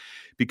today.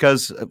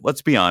 Because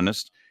let's be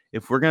honest,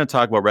 if we're going to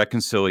talk about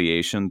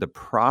reconciliation, the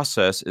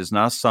process is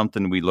not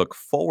something we look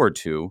forward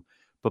to,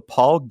 but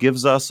Paul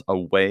gives us a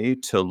way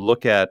to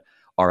look at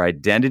our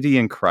identity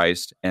in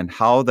Christ and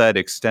how that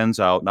extends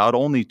out not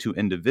only to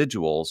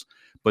individuals,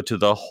 but to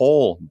the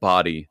whole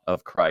body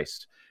of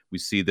Christ. We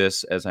see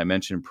this, as I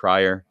mentioned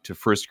prior, to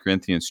 1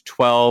 Corinthians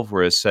 12,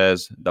 where it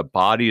says, the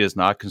body does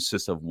not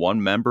consist of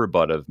one member,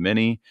 but of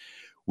many.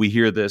 We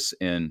hear this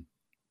in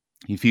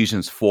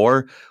Ephesians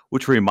 4,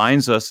 which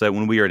reminds us that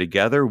when we are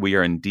together, we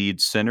are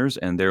indeed sinners,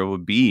 and there will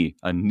be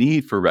a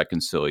need for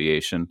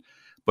reconciliation,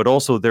 but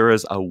also there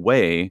is a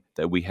way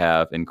that we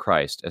have in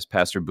Christ. As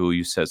Pastor Boo,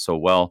 you said so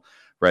well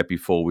right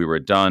before we were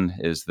done,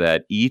 is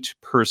that each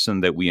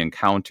person that we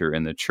encounter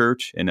in the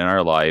church and in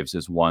our lives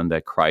is one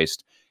that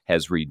Christ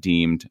has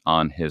redeemed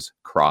on his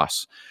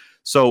cross.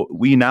 So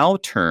we now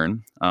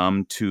turn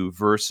to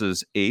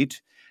verses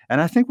 8,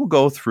 and I think we'll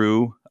go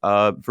through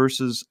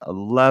verses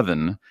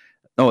 12,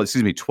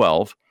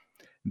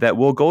 that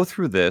we'll go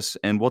through this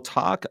and we'll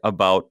talk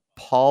about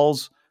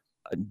Paul's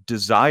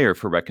desire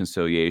for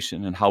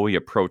reconciliation and how he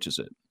approaches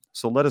it.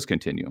 So let us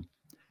continue.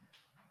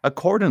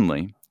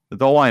 Accordingly,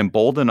 though I am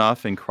bold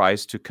enough in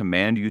Christ to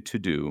command you to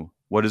do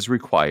what is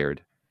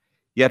required,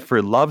 yet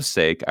for love's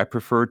sake I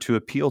prefer to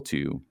appeal to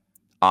you.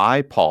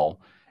 I, Paul,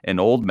 an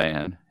old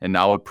man, and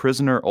now a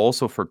prisoner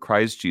also for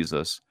Christ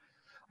Jesus,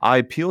 I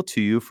appeal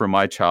to you for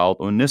my child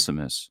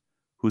Onesimus,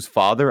 whose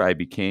father I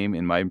became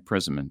in my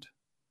imprisonment.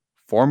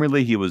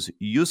 Formerly he was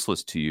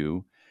useless to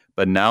you,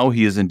 but now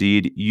he is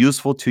indeed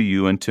useful to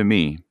you and to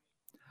me.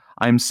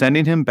 I am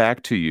sending him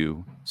back to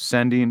you,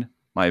 sending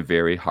my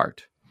very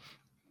heart.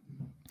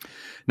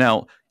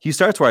 Now, he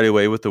starts right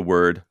away with the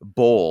word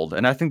bold.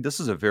 And I think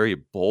this is a very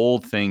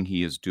bold thing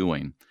he is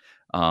doing.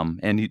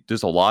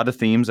 There's a lot of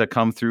themes that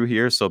come through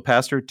here. So,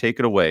 Pastor, take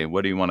it away.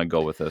 What do you want to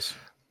go with this?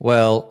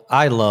 Well,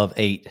 I love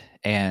 8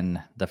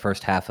 and the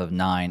first half of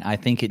 9. I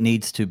think it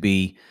needs to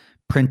be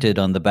printed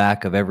on the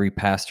back of every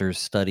pastor's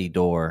study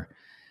door.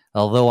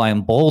 Although I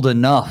am bold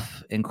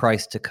enough in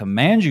Christ to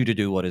command you to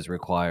do what is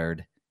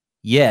required,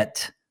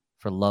 yet,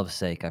 for love's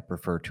sake, I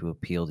prefer to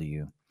appeal to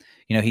you.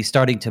 He's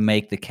starting to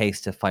make the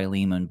case to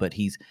Philemon, but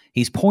he's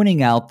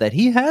pointing out that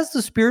he has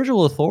the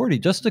spiritual authority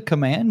just to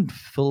command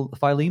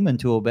Philemon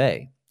to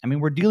obey. I mean,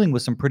 we're dealing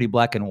with some pretty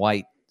black and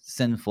white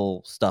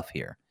sinful stuff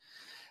here.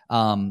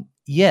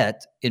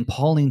 Yet, in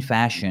Pauline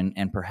fashion,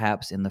 and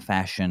perhaps in the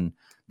fashion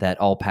that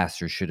all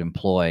pastors should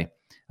employ,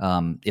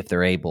 if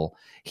they're able,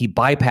 he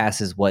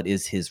bypasses what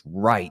is his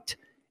right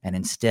and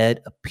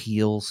instead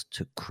appeals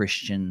to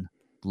Christian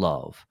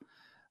love.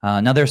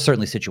 Now, there are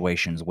certainly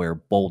situations where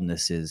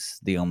boldness is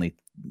the only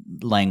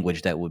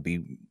language that would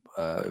be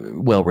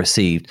well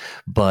received,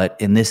 but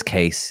in this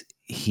case,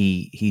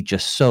 he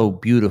just so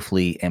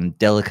beautifully and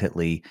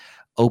delicately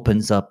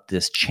opens up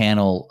this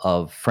channel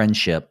of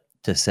friendship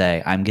to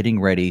say, I'm getting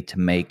ready to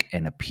make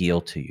an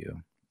appeal to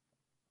you.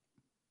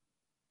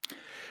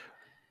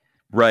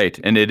 Right.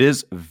 And it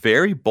is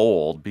very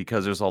bold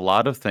because there's a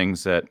lot of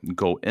things that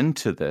go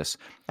into this.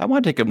 I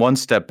want to take it one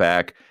step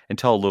back and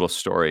tell a little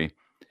story.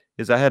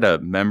 I had a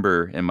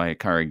member in my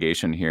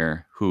congregation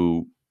here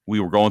who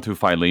we were going through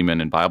Philemon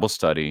in Bible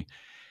study,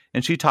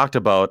 and she talked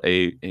about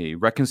a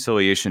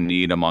reconciliation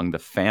need among the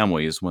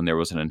families when there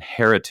was an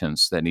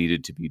inheritance that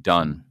needed to be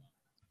done.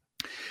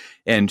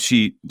 And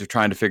they're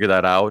trying to figure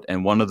that out.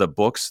 And one of the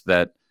books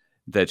that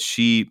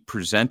she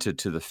presented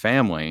to the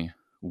family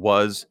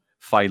was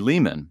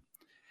Philemon.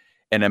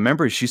 And I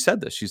remember she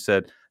said this. She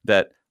said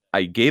that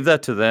I gave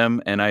that to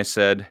them, and I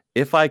said,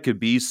 if I could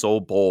be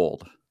so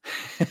bold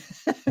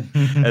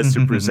as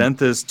to present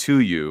this to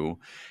you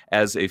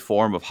as a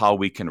form of how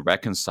we can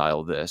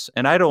reconcile this.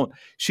 And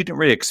she didn't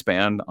really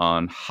expand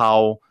on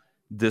how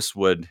this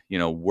would,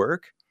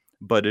 work,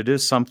 but it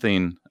is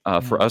something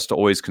for us to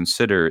always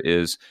consider,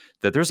 is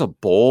that there's a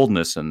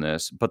boldness in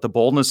this, but the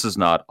boldness is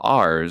not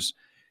ours.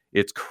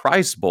 It's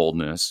Christ's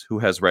boldness who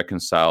has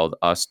reconciled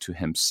us to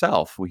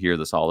himself. We hear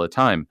this all the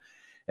time.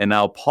 And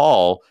now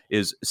Paul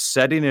is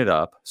setting it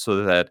up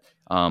so that,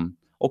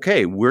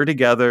 okay, we're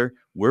together,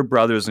 we're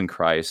brothers in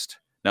Christ.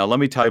 Now, let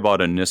me tell you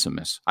about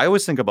Onesimus. I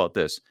always think about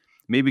this.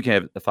 Maybe you can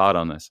have a thought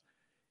on this.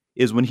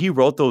 Is when he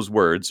wrote those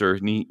words, or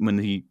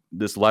when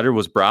this letter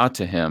was brought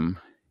to him,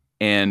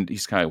 and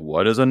he's kind of,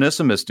 what is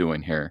Onesimus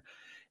doing here?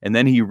 And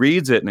then he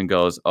reads it and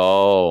goes,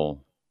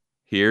 oh,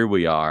 here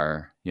we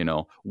are.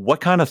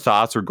 What kind of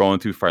thoughts are going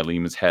through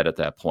Philemon's head at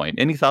that point?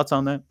 Any thoughts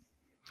on that?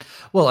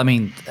 Well, I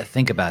mean,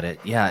 think about it.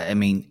 Yeah, I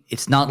mean,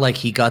 it's not like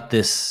he got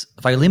this.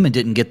 Philemon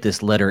didn't get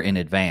this letter in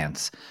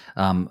advance.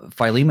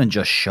 Philemon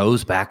just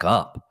shows back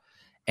up.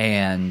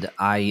 And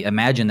I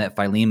imagine that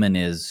Philemon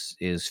is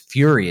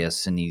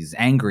furious, and he's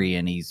angry,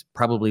 and he's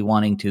probably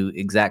wanting to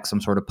exact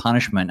some sort of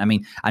punishment. I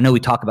mean, I know we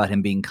talk about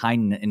him being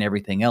kind and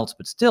everything else,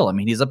 but still, I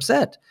mean, he's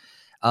upset.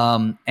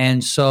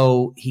 And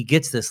so he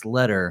gets this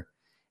letter,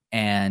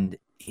 and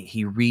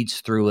he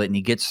reads through it, and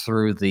he gets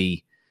through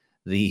the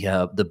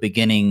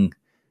beginning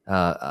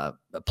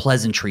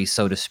pleasantry,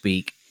 so to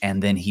speak,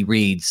 and then he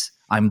reads,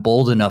 I'm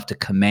bold enough to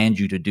command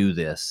you to do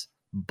this,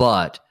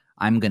 but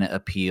I'm going to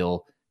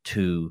appeal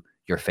to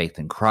your faith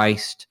in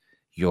Christ,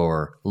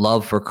 your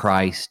love for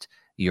Christ,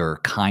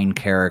 your kind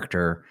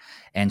character.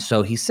 And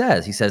so he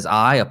says,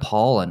 I,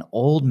 Paul, an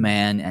old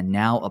man, and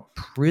now a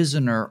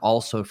prisoner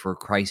also for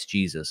Christ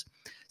Jesus.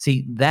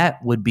 See,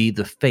 that would be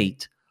the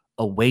fate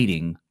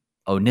awaiting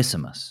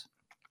Onesimus.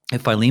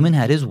 If Philemon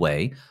had his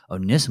way,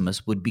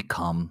 Onesimus would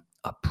become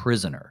a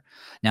prisoner.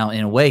 Now,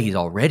 in a way, he's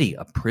already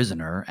a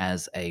prisoner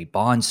as a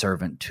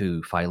bondservant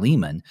to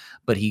Philemon,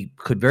 but he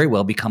could very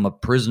well become a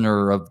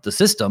prisoner of the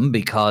system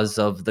because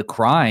of the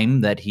crime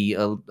that he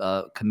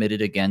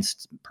committed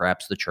against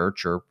perhaps the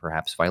church or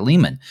perhaps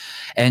Philemon.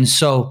 And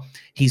so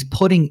he's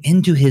putting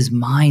into his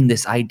mind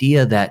this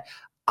idea that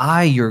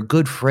I, your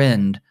good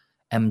friend,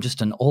 am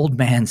just an old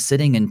man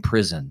sitting in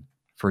prison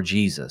for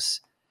Jesus.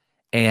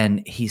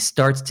 And he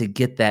starts to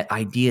get that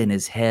idea in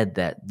his head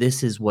that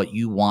this is what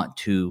you want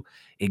to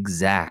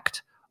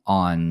exact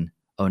on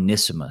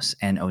Onesimus.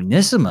 And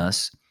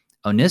Onesimus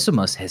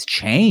has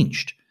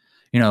changed.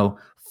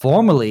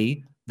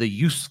 Formerly the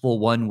useful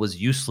one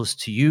was useless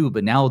to you,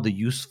 but now the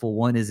useful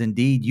one is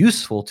indeed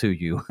useful to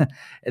you.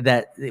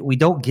 That we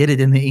don't get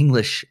it in the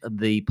English,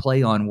 the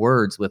play on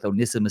words with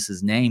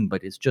Onesimus's name,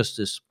 but it's just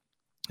this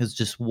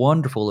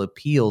wonderful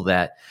appeal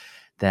that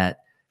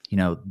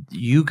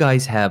you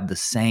guys have the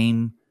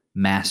same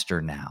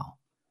master now.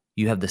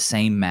 You have the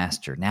same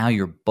master. Now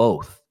you're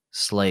both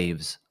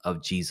slaves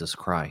of Jesus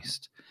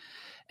Christ.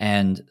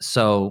 And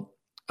so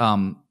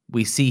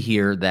we see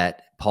here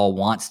that Paul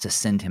wants to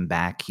send him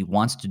back. He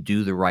wants to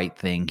do the right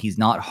thing. He's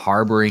not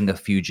harboring a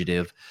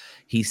fugitive.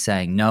 He's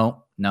saying,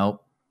 no,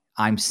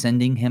 I'm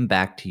sending him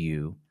back to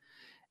you.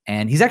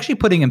 And he's actually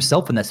putting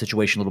himself in that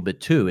situation a little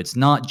bit too. It's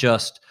not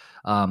just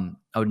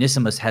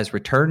Onesimus has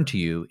returned to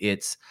you.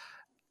 It's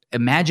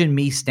imagine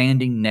me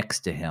standing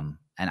next to him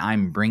and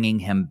I'm bringing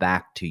him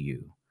back to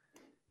you.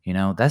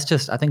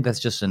 I think that's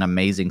just an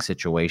amazing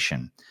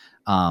situation.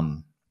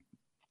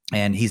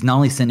 And he's not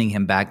only sending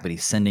him back, but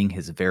he's sending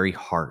his very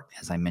heart,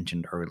 as I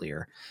mentioned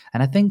earlier.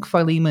 And I think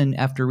Philemon,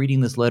 after reading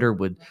this letter,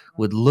 would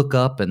look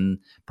up, and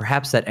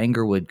perhaps that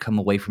anger would come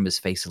away from his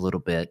face a little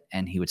bit,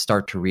 and he would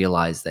start to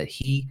realize that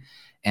he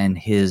and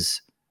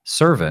his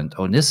servant,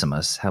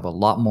 Onesimus, have a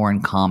lot more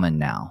in common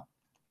now.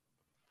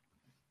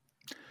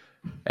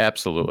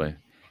 Absolutely.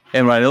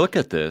 And when I look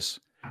at this,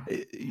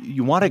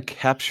 you want to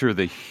capture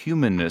the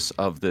humanness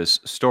of this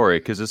story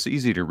because it's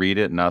easy to read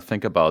it and not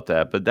think about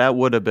that. But that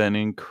would have been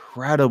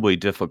incredibly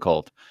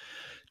difficult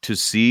to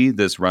see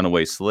this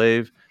runaway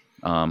slave,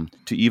 to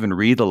even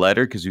read the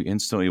letter because you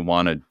instantly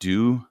want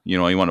to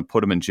you want to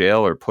put him in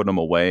jail or put him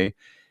away.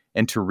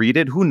 And to read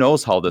it, who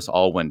knows how this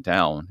all went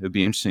down? It'd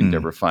be interesting to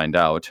ever find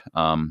out.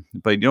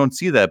 But you don't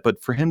see that.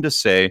 But for him to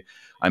say,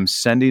 I'm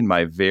sending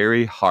my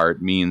very heart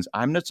means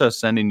I'm not just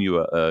sending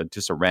you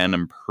just a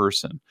random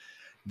person.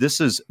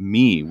 This is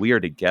me. We are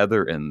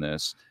together in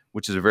this,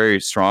 which is a very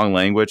strong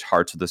language,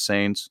 hearts of the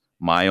saints,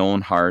 my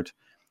own heart.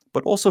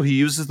 But also he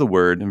uses the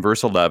word in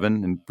verse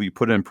 11, and we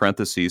put it in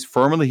parentheses,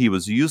 formerly he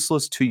was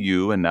useless to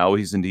you, and now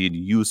he's indeed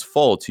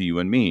useful to you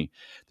and me.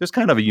 There's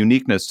kind of a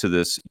uniqueness to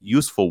this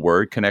useful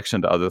word,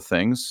 connection to other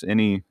things.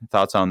 Any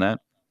thoughts on that?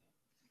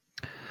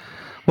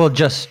 Well,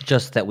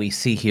 just that we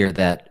see here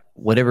that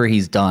whatever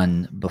he's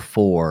done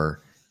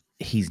before,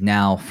 he's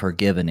now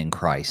forgiven in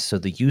Christ. So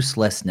the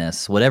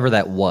uselessness, whatever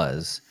that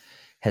was,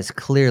 has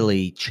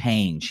clearly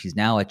changed. He's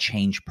now a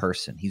changed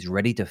person. He's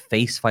ready to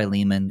face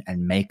Philemon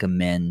and make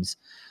amends.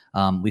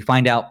 We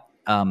find out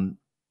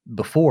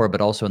before,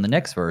 but also in the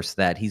next verse,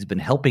 that he's been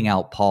helping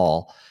out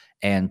Paul,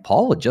 and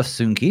Paul would just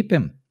soon keep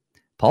him.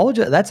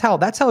 That's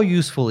how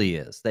useful he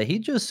is, that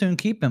he'd just soon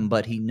keep him,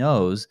 but he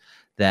knows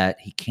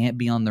that he can't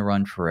be on the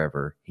run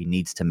forever. He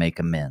needs to make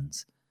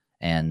amends.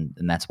 And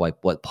that's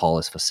what Paul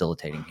is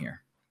facilitating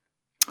here.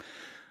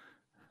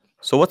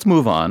 So let's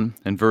move on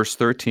in verse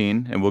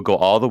 13, and we'll go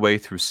all the way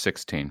through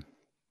 16.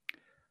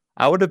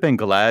 I would have been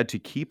glad to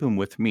keep him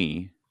with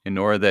me in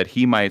order that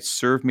he might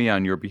serve me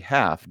on your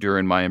behalf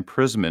during my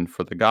imprisonment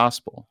for the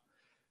gospel,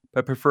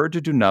 but preferred to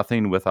do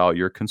nothing without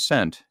your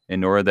consent,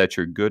 in order that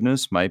your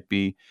goodness might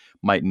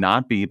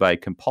not be by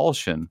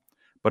compulsion,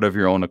 but of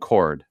your own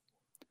accord.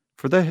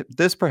 For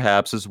this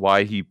perhaps is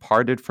why he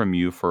parted from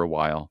you for a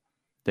while,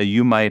 that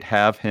you might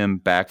have him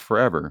back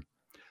forever,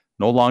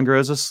 no longer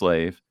as a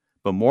slave,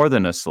 but more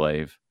than a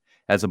slave,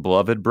 as a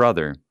beloved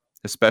brother,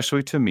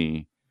 especially to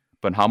me,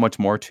 but how much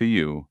more to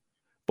you,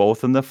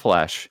 both in the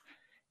flesh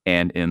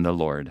and in the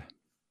Lord.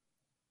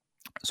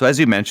 So as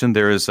you mentioned,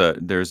 there's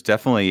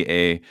definitely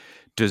a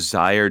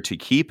desire to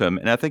keep him,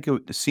 and I think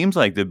it seems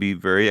like it'd be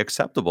very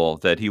acceptable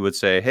that he would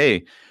say,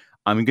 hey,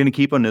 I'm going to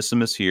keep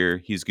Onesimus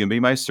here. He's going to be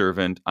my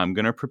servant. I'm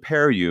going to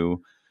prepare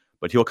you,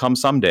 but he'll come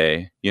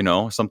someday,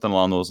 something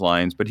along those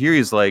lines. But here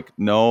he's like,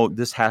 no,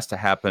 this has to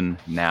happen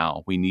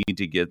now. We need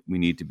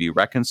to be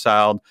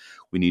reconciled.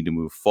 We need to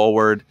move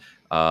forward.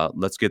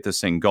 Let's get this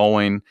thing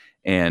going.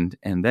 And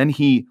then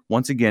he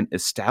once again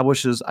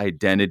establishes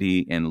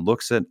identity and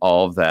looks at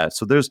all of that.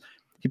 So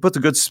he puts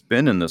a good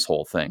spin in this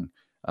whole thing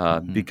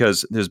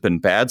because there's been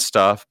bad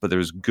stuff, but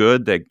there's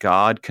good that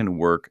God can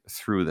work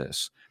through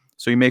this.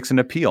 So he makes an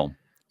appeal.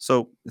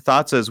 So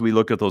thoughts as we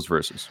look at those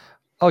verses?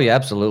 Oh, yeah,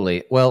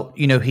 absolutely. Well,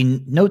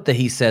 note that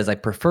he says, I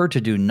prefer to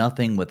do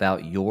nothing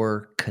without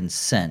your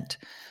consent.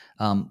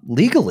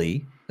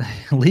 Legally,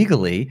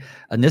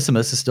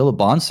 Onesimus is still a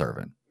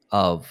bondservant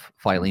of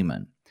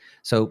Philemon.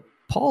 So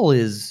Paul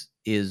is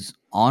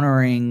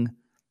honoring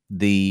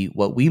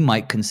what we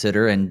might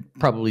consider, and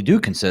probably do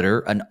consider,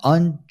 an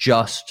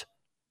unjust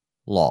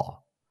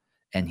law.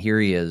 And here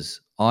he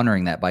is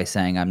honoring that by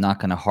saying, I'm not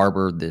going to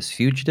harbor this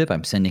fugitive.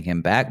 I'm sending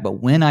him back.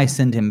 But when I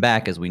send him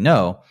back, as we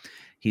know,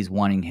 he's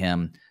wanting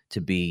him to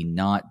be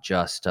not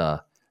just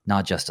a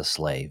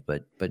slave,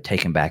 but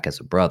taken back as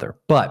a brother.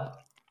 But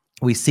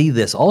we see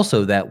this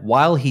also, that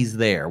while he's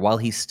there, while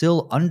he's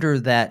still under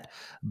that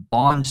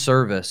bond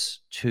service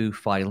to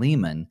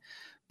Philemon,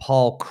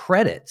 Paul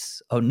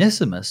credits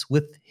Onesimus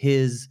with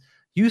his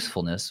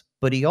usefulness,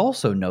 but he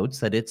also notes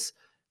that it's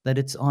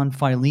on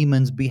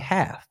Philemon's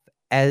behalf,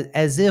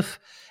 as if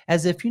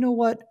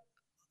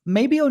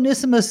maybe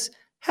Onesimus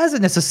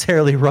hasn't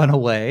necessarily run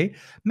away.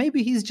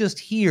 Maybe he's just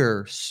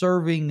here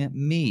serving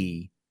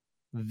me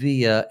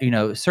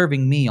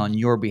serving me on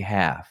your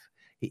behalf.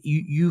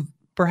 You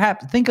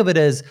perhaps think of it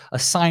as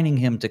assigning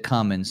him to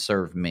come and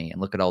serve me, and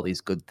look at all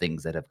these good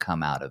things that have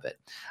come out of it.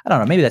 I don't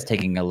know. Maybe that's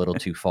taking a little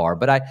too far,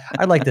 but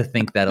I'd like to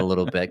think that a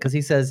little bit, because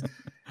he says,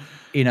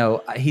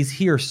 he's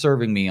here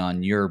serving me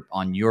on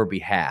your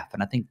behalf.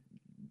 And I think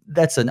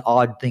that's an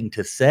odd thing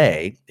to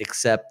say,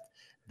 except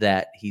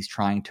that he's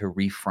trying to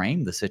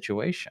reframe the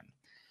situation.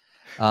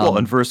 Well,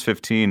 in verse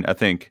 15, I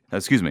think,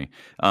 excuse me,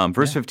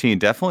 verse 15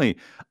 definitely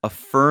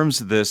affirms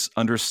this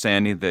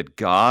understanding that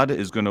God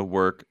is going to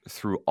work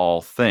through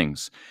all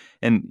things.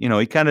 And,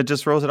 he kind of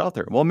just throws it out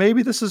there. Well,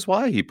 maybe this is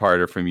why he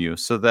parted from you,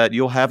 so that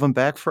you'll have him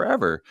back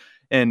forever.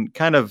 And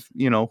kind of,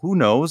 who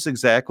knows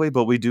exactly,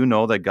 but we do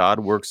know that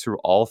God works through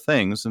all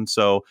things. And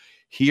so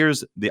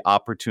here's the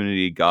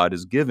opportunity God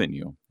has given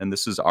you. And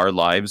this is our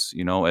lives,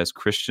 as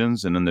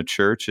Christians and in the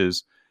church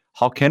is,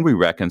 how can we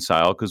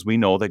reconcile? Because we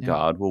know that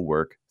God will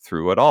work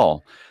through it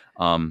all.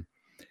 And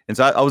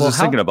so I was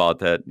thinking about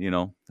that,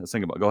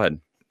 go ahead.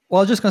 Well,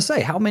 I was just going to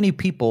say, how many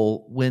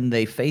people, when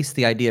they face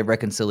the idea of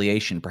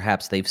reconciliation,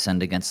 perhaps they've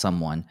sinned against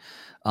someone,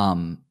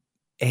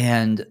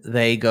 and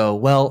they go,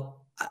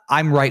 well,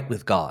 I'm right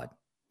with God.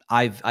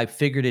 I've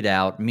figured it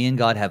out. Me and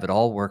God have it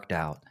all worked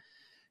out.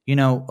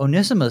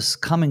 Onesimus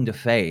coming to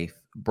faith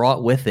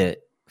brought with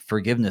it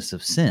forgiveness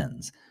of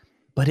sins,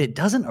 but it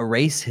doesn't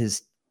erase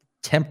his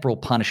temporal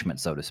punishment,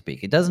 so to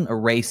speak. It doesn't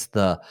erase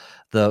the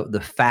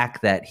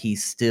fact that he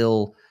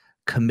still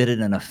committed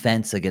an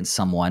offense against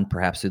someone,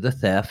 perhaps through the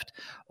theft,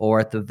 or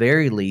at the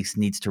very least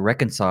needs to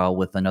reconcile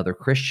with another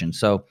Christian.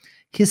 So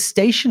his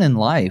station in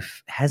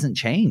life hasn't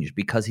changed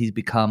because he's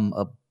become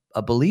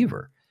a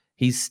believer.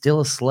 He's still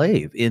a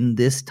slave in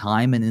this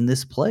time and in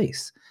this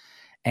place.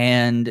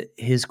 And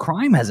his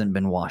crime hasn't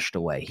been washed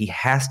away. He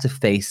has to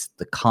face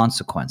the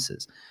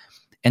consequences.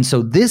 And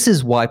so this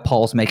is why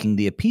Paul's making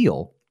the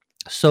appeal,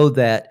 so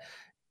that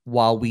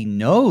while we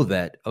know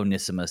that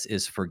Onesimus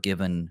is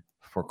forgiven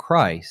for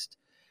Christ,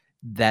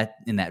 that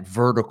in that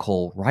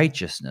vertical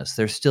righteousness,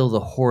 there's still the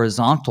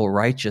horizontal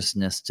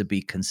righteousness to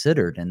be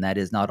considered. And that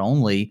is not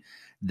only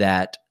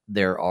that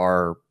there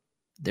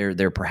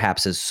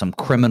perhaps is some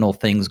criminal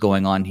things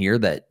going on here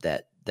that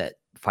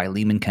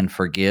Philemon can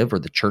forgive or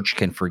the church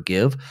can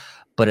forgive,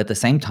 but at the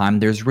same time,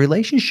 there's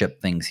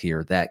relationship things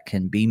here that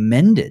can be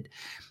mended.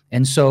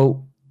 And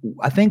so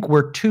I think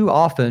we're too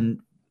often,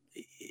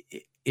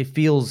 it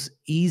feels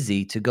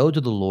easy to go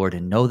to the Lord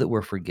and know that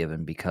we're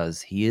forgiven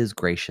because he is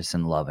gracious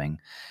and loving.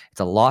 It's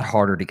a lot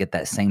harder to get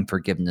that same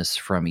forgiveness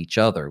from each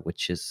other,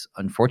 which is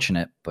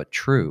unfortunate but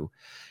true.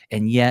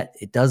 And yet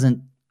it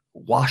doesn't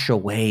wash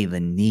away the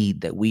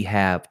need that we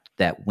have,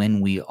 that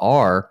when we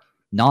are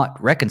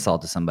not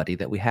reconciled to somebody,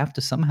 that we have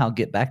to somehow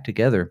get back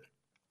together,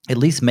 at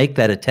least make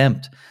that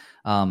attempt.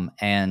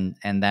 And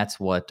that's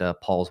what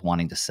Paul's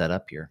wanting to set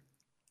up here.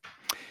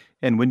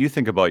 And when you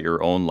think about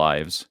your own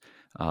lives,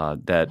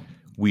 that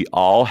we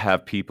all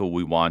have people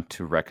we want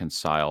to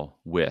reconcile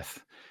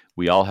with.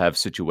 We all have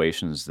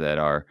situations that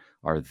are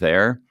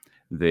there.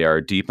 They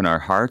are deep in our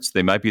hearts.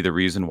 They might be the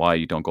reason why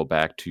you don't go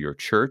back to your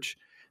church.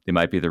 They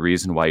might be the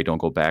reason why you don't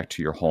go back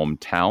to your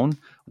hometown,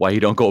 why you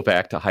don't go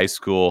back to high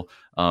school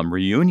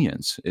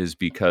reunions, is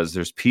because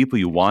there's people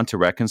you want to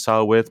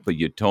reconcile with, but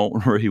you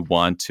don't really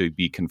want to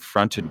be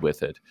confronted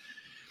with it.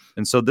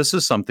 And so this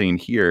is something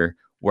here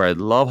where I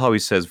love how he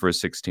says,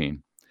 verse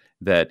 16,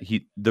 that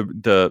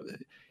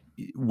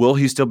will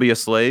he still be a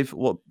slave?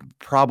 Well,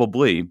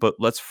 probably, but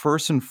let's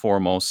first and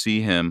foremost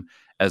see him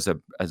as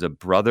a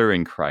brother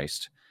in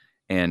Christ,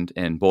 and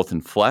both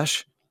in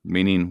flesh,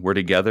 meaning we're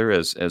together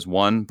as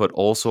one, but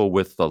also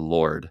with the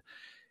Lord.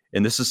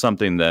 And this is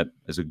something that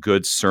is a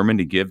good sermon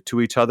to give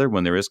to each other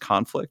when there is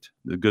conflict,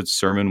 a good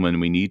sermon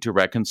when we need to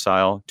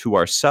reconcile to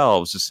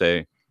ourselves, to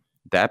say,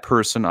 that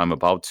person I'm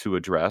about to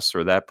address,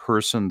 or that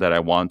person that I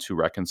want to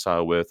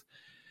reconcile with,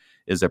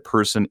 is a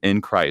person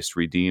in Christ,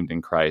 redeemed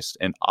in Christ.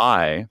 And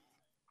I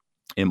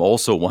am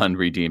also one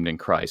redeemed in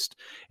Christ.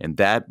 And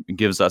that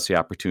gives us the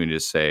opportunity to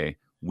say,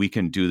 we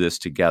can do this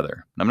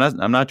together.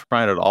 I'm not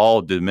trying at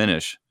all to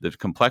diminish the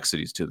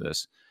complexities to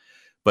this,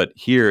 but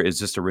here is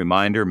just a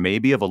reminder,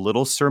 maybe of a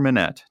little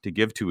sermonette to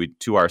give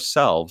to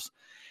ourselves,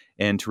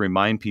 and to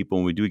remind people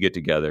when we do get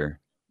together,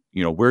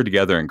 we're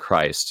together in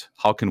Christ.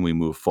 How can we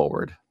move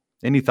forward?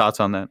 Any thoughts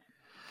on that?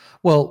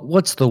 Well,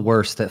 what's the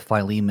worst that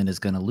Philemon is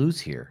going to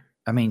lose here?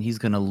 I mean, he's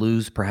going to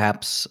lose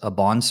perhaps a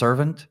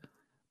bondservant,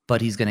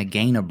 but he's going to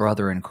gain a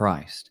brother in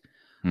Christ.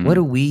 Mm. What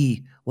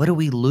do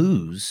we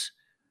lose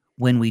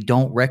when we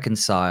don't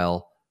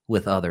reconcile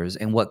with others?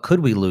 And what could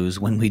we lose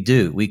when we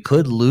do? We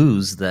could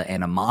lose the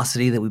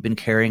animosity that we've been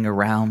carrying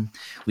around.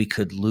 We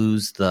could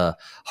lose the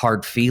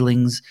hard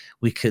feelings.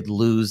 We could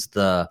lose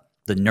the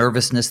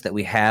nervousness that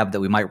we have, that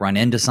we might run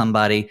into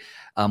somebody.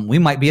 We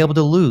might be able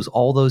to lose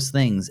all those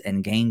things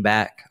and gain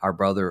back our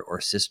brother or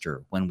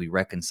sister when we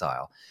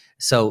reconcile.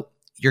 So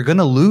you're going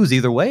to lose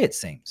either way, it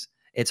seems.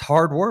 It's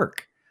hard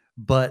work,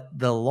 but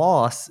the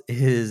loss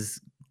is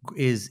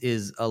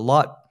a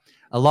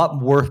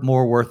lot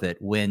more worth it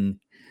when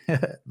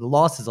the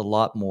loss is a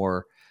lot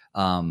more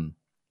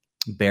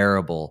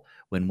bearable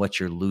when what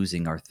you're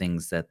losing are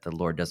things that the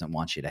Lord doesn't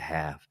want you to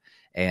have.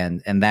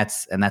 And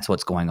that's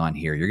what's going on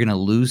here. You're going to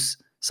lose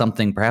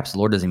something perhaps the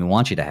Lord doesn't even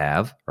want you to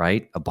have,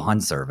 right? A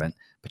bondservant,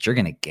 but you're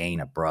going to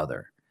gain a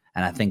brother.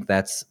 And I think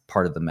that's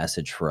part of the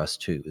message for us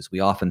too, is we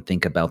often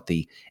think about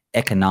the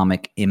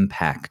economic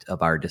impact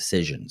of our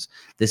decisions.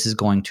 This is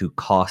going to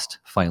cost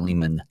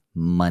Philemon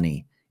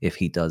money if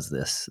he does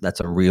this.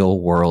 That's a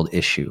real world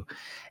issue.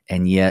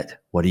 And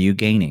yet, what are you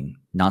gaining?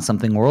 Not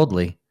something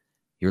worldly.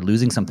 You're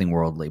losing something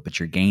worldly, but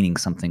you're gaining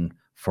something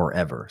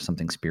forever,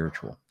 something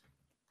spiritual.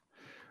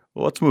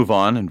 Well, let's move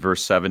on in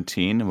verse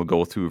 17, and we'll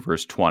go through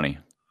verse 20.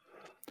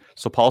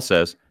 So Paul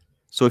says,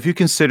 "So if you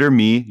consider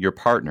me your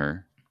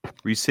partner,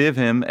 receive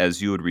him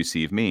as you would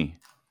receive me.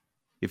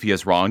 If he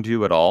has wronged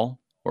you at all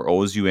or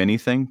owes you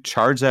anything,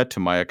 charge that to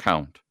my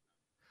account.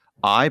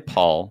 I,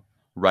 Paul,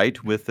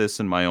 write with this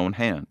in my own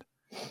hand.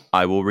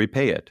 I will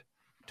repay it,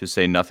 to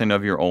say nothing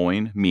of your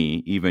owing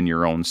me, even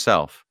your own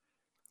self.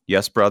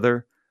 Yes,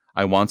 brother,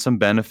 I want some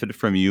benefit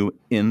from you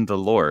in the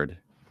Lord.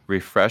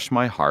 Refresh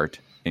my heart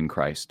in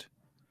Christ."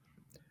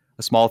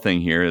 A small thing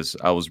here is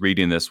I was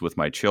reading this with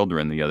my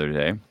children the other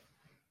day,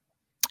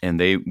 and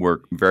they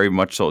were very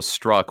much so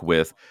struck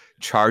with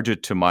charge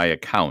it to my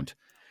account.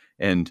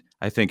 And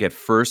I think at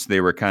first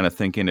they were kind of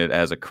thinking it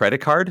as a credit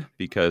card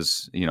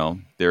because,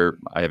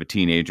 I have a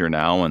teenager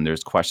now and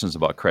there's questions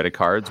about credit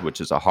cards,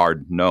 which is a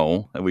hard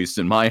no, at least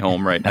in my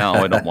home right now.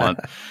 I don't want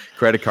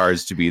credit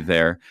cards to be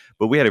there.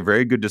 But we had a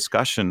very good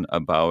discussion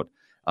about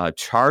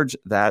charge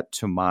that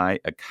to my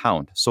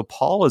account. So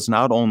Paul is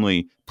not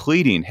only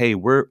pleading, hey,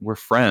 we're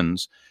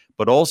friends,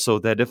 but also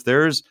that if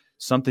there's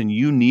something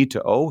you need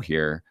to owe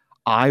here,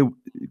 I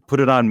put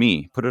it on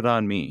me.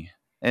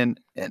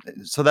 And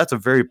so that's a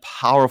very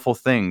powerful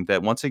thing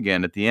that once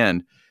again, at the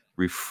end,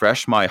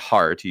 refresh my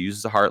heart. He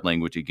uses the heart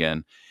language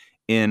again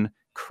in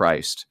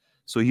Christ.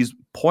 So he's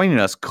pointing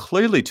us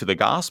clearly to the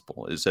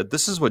gospel, is that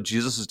this is what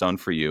Jesus has done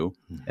for you.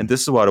 And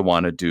this is what I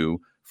want to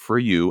do for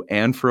you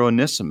and for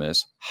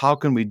Onesimus. How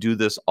can we do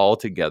this all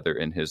together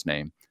in his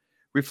name?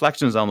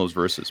 Reflections on those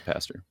verses,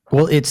 Pastor.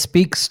 Well, it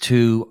speaks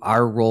to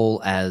our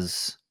role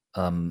as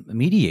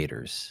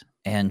mediators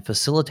and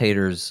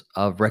facilitators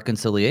of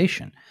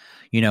reconciliation.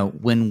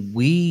 When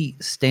we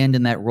stand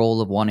in that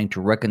role of wanting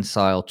to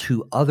reconcile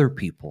to other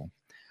people,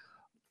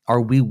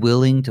 are we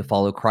willing to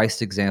follow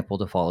Christ's example,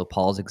 to follow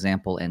Paul's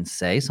example and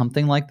say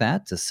something like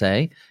that, to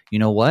say, you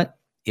know what,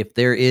 if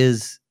there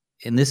is,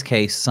 in this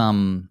case,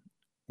 some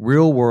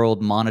real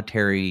world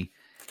monetary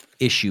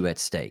issue at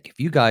stake, if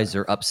you guys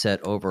are upset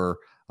over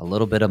a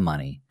little bit of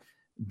money,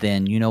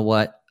 then you know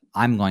what,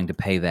 I'm going to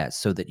pay that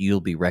so that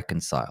you'll be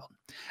reconciled.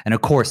 And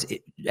of course,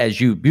 as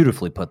you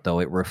beautifully put,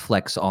 though, it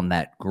reflects on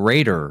that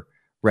greater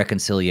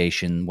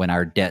reconciliation when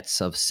our debts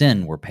of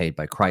sin were paid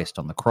by Christ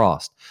on the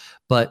cross.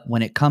 But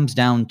when it comes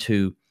down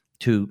to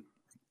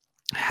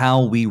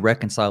how we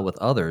reconcile with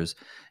others,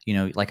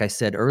 like I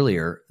said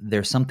earlier,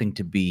 there's something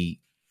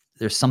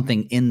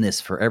in this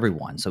for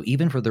everyone. So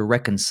even for the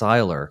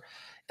reconciler,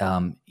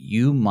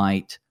 you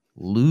might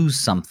lose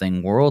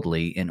something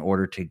worldly in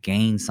order to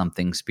gain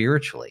something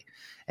spiritually.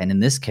 And in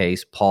this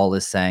case, Paul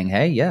is saying,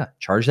 hey, yeah,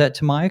 charge that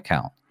to my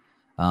account.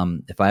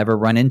 If I ever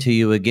run into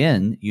you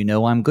again,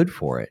 I'm good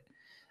for it.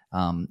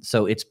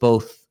 So it's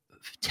both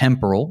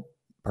temporal,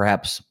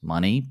 perhaps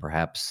money,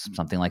 perhaps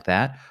something like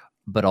that,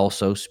 but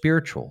also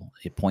spiritual.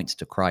 It points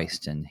to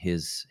Christ and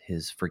his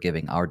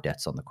forgiving our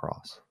debts on the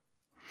cross.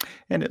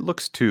 And it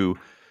looks to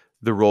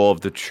the role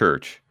of the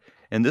church.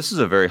 And this is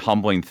a very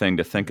humbling thing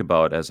to think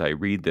about as I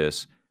read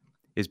this,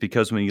 is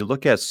because when you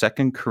look at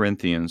 2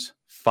 Corinthians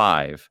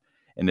 5,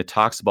 and it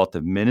talks about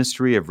the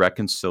ministry of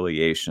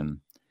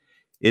reconciliation,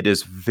 it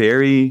is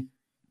very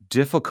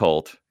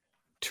difficult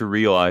to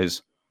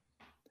realize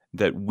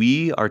that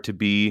we are to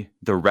be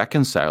the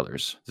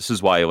reconcilers. This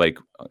is why, an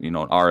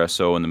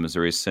RSO in the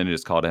Missouri Synod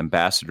is called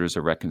Ambassadors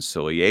of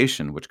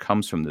Reconciliation, which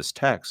comes from this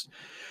text,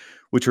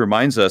 which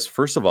reminds us,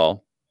 first of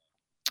all,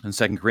 in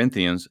 2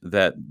 Corinthians,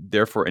 that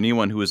therefore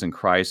anyone who is in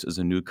Christ is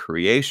a new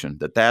creation,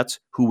 that's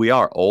who we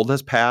are. Old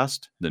has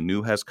passed, the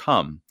new has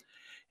come.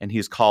 And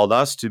he's called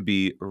us to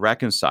be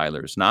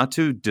reconcilers, not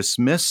to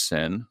dismiss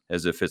sin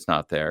as if it's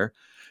not there,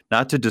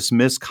 not to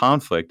dismiss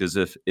conflict as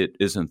if it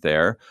isn't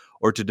there,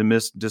 or to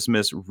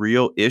dismiss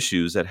real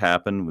issues that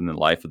happen in the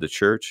life of the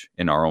church,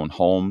 in our own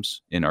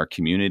homes, in our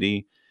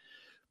community.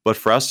 But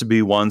for us to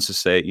be ones to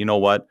say, you know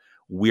what,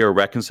 we are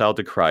reconciled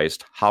to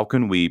Christ. How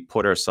can we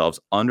put ourselves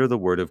under the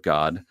Word of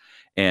God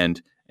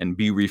and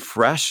be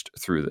refreshed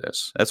through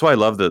this? That's why I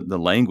love the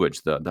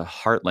language, the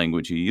heart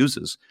language he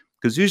uses.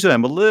 Because usually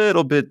I'm a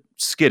little bit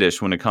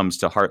skittish when it comes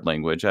to heart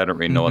language. I don't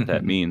really know what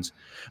that means.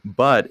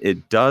 But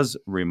it does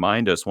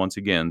remind us once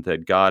again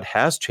that God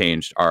has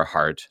changed our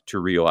heart to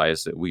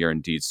realize that we are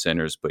indeed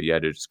sinners, but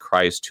yet it is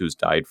Christ who's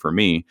died for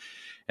me.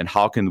 And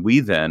how can we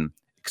then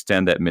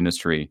extend that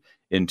ministry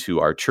into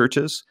our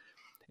churches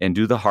and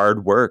do the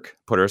hard work,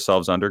 put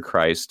ourselves under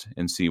Christ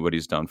and see what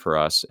he's done for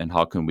us? And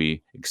how can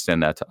we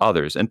extend that to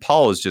others? And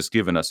Paul has just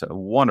given us a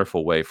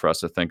wonderful way for us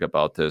to think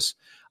about this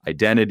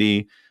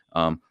identity,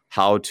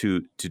 how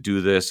to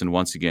do this, and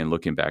once again,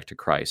 looking back to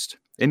Christ.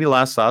 Any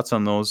last thoughts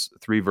on those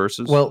 3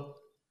 verses? Well,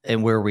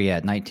 and where are we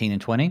at, 19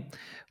 and 20?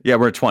 Yeah,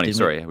 we're at 20.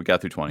 We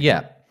got through 20.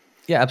 Yeah,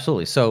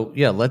 absolutely. So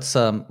yeah, let's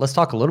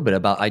talk a little bit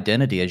about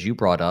identity as you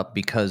brought up,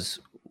 because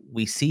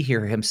we see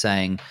here him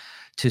saying,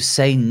 to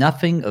say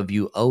nothing of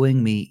you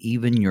owing me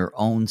even your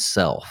own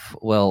self.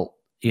 Well,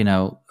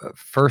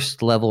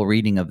 first level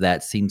reading of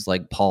that seems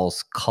like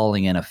Paul's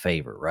calling in a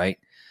favor, right?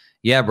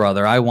 Yeah,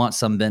 brother, I want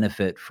some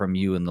benefit from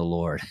you and the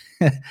Lord.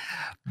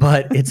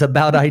 But it's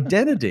about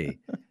identity.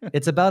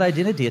 It's about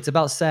identity. It's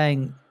about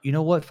saying, you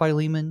know what,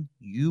 Philemon,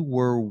 you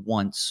were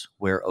once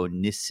where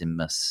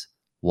Onesimus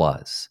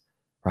was,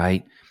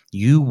 right?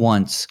 You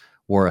once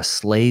were a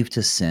slave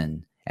to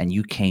sin and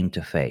you came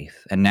to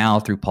faith. And now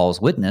through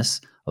Paul's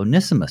witness,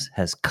 Onesimus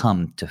has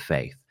come to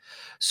faith.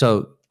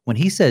 So when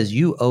he says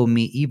you owe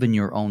me even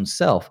your own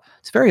self,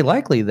 it's very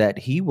likely that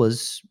he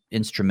was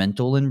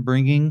instrumental in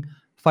bringing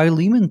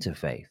Philemon to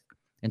faith.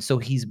 And so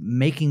he's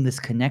making this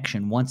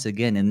connection once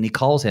again, and he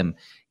calls him,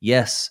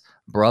 yes,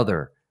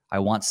 brother, I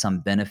want some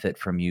benefit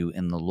from you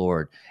in the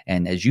Lord.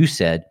 And as you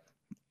said,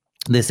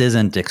 this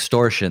isn't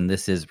extortion.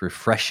 This is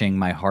refreshing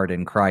my heart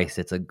in Christ.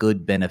 It's a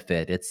good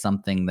benefit. It's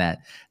something that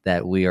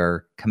we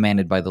are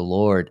commanded by the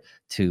Lord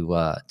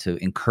to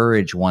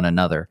encourage one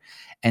another.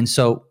 And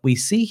so we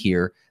see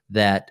here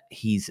that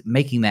he's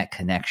making that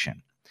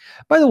connection.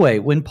 By the way,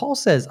 when Paul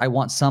says, I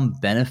want some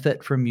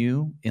benefit from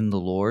you in the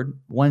Lord,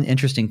 one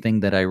interesting thing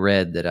that I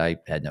read that I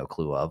had no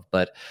clue of,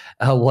 but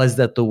was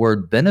that the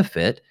word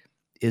benefit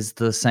is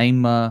the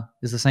same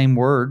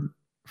word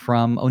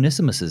from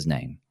Onesimus's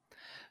name.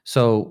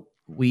 So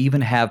we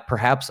even have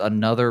perhaps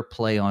another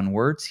play on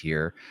words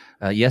here.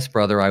 Yes,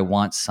 brother, I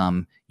want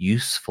some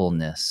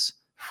usefulness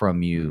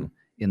from you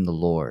in the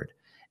Lord.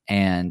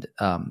 And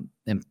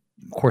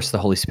of course, the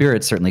Holy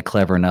Spirit's certainly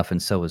clever enough,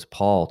 and so is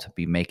Paul, to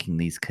be making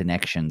these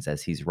connections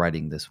as he's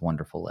writing this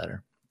wonderful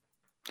letter.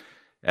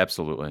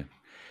 Absolutely.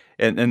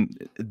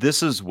 And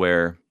this is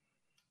where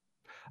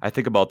I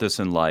think about this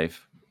in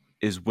life,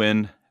 is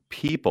when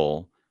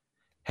people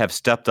have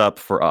stepped up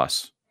for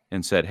us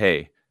and said,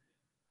 hey,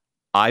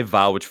 I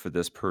vouch for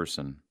this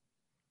person,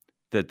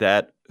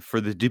 that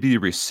for to be the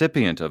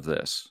recipient of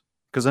this,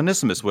 because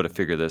Onesimus would have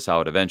figured this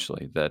out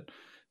eventually, that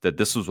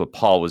this was what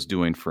Paul was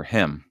doing for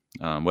him.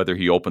 Whether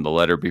he opened the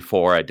letter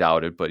before, I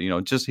doubt it, but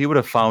just he would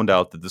have found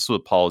out that this is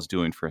what Paul is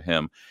doing for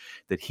him,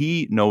 that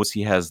he knows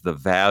he has the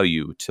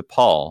value to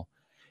Paul,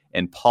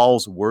 and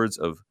Paul's words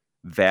of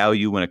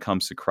value when it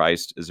comes to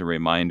Christ is a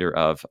reminder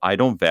of, I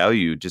don't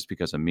value just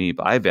because of me,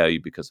 but I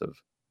value because of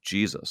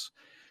Jesus.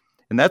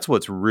 And that's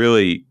what's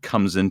really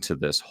comes into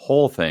this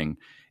whole thing,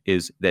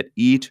 is that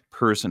each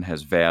person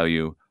has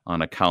value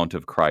on account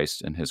of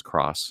Christ and his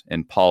cross.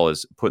 And Paul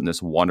is putting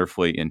this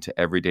wonderfully into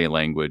everyday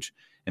language.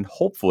 And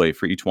hopefully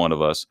for each one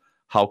of us,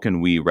 how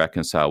can we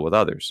reconcile with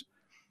others?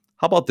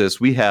 How about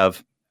this? We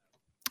have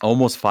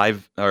almost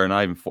 4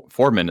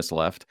 minutes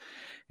left.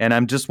 And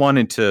I'm just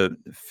wanting to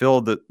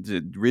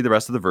read the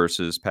rest of the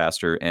verses,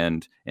 Pastor,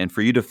 and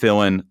for you to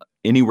fill in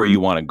anywhere you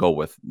want to go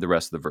with the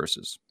rest of the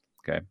verses.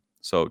 Okay.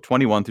 So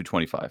 21 through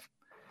 25.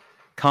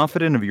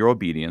 Confident of your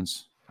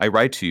obedience, I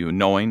write to you,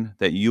 knowing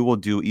that you will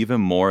do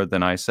even more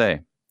than I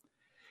say.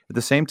 At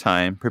the same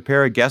time,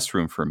 prepare a guest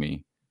room for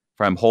me,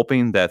 for I'm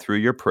hoping that through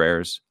your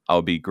prayers,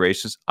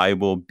 I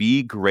will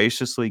be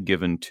graciously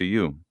given to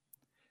you.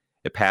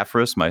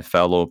 Epaphras, my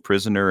fellow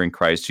prisoner in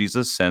Christ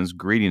Jesus, sends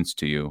greetings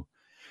to you,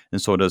 and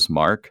so does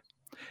Mark,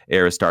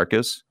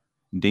 Aristarchus,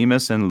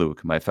 Demas, and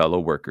Luke, my fellow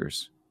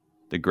workers.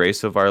 The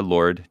grace of our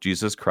Lord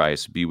Jesus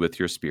Christ be with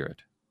your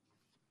spirit.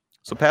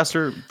 So,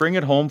 Pastor, bring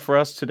it home for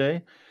us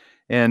today.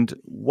 And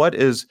what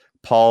is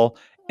Paul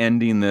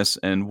ending this,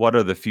 and what are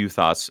a few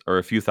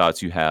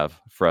thoughts you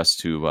have for us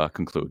to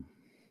conclude?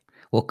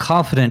 Well,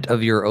 confident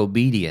of your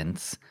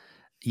obedience,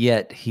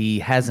 yet he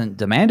hasn't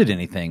demanded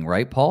anything,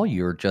 right, Paul?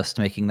 You're just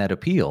making that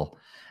appeal.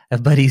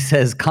 But he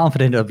says,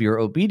 confident of your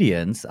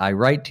obedience, I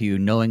write to you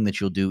knowing that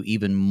you'll do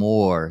even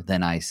more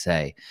than I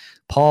say.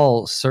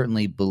 Paul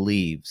certainly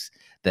believes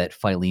that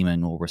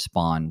Philemon will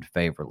respond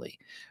favorably.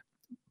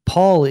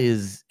 Paul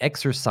is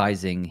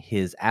exercising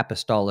his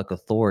apostolic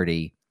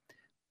authority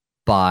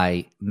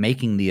by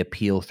making the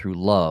appeal through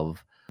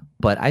love,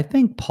 but I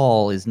think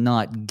Paul is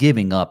not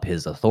giving up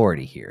his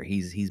authority here.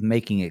 He's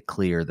making it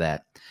clear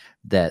that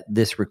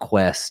this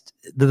request,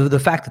 the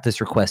fact that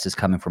this request is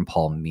coming from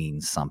Paul,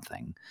 means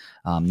something,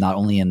 not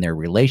only in their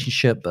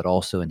relationship, but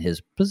also in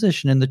his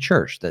position in the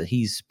church, that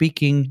he's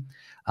speaking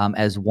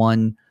as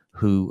one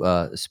who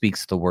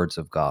speaks the words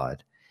of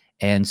God.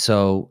 And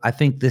so I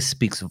think this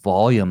speaks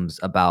volumes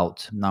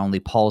about not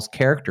only Paul's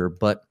character,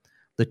 but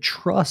the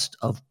trust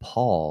of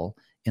Paul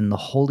in the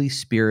Holy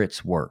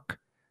Spirit's work,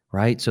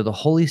 right? So the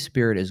Holy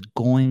Spirit is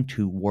going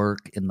to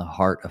work in the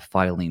heart of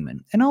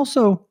Philemon. And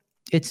also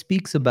it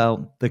speaks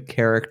about the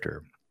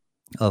character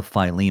of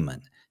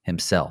Philemon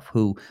himself,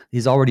 who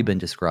he's already been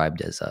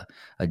described as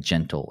a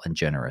gentle and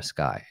generous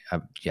guy.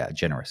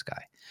 Generous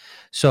guy.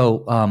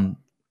 So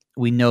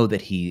we know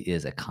that he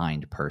is a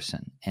kind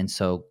person. And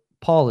so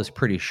Paul is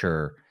pretty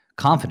sure,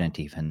 confident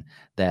even,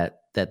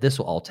 that this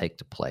will all take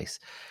place.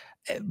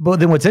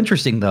 But then what's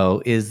interesting,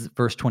 though, is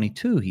verse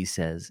 22, he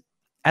says,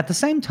 at the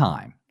same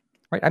time,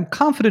 right, I'm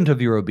confident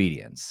of your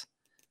obedience.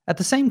 At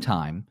the same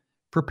time,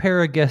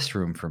 prepare a guest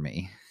room for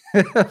me,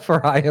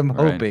 for I am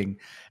hoping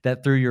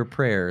that through your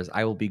prayers,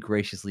 I will be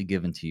graciously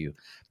given to you.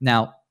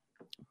 Now,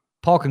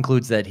 Paul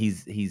concludes that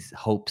he's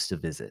hopes to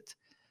visit.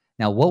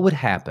 Now, what would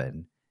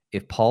happen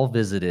if Paul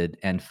visited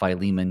and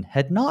Philemon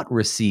had not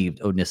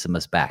received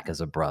Onesimus back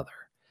as a brother.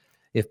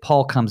 If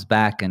Paul comes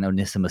back and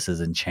Onesimus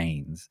is in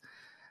chains,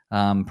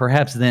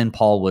 perhaps then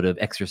Paul would have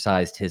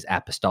exercised his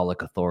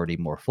apostolic authority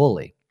more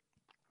fully.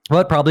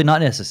 But probably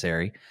not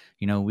necessary.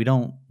 We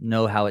don't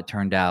know how it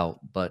turned out,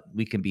 but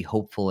we can be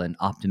hopeful and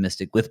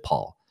optimistic with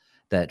Paul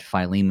that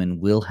Philemon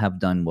will have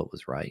done what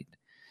was right.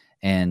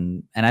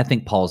 And I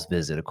think Paul's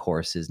visit, of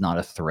course, is not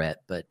a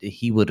threat, but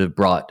he would have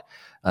brought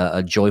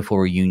a joyful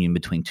reunion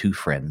between two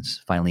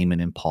friends,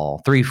 Philemon and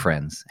Paul, three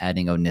friends,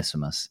 adding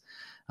Onesimus.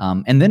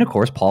 And then, of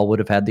course, Paul would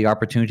have had the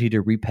opportunity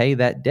to repay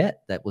that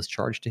debt that was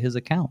charged to his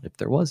account, if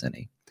there was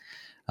any.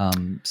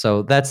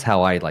 So that's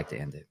how I like to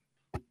end it.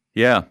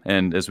 Yeah,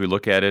 and as we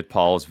look at it,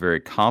 Paul is very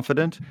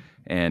confident,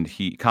 and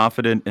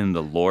confident in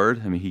the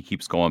Lord. I mean, he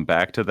keeps going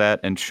back to that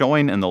and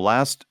showing in the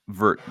last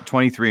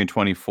 23 and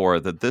 24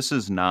 that this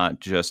is not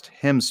just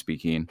him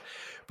speaking,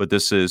 but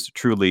this is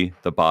truly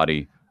the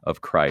body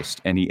of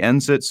Christ. And he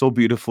ends it so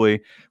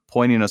beautifully,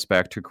 pointing us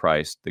back to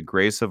Christ. The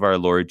grace of our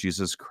Lord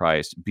Jesus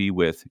Christ be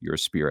with your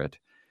spirit.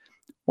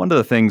 One of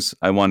the things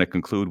I want to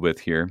conclude with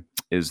here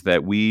is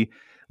that we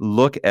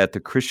look at the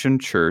Christian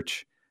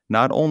church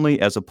not only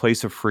as a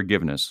place of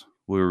forgiveness,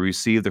 where we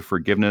receive the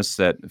forgiveness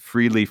that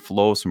freely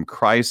flows from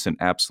Christ and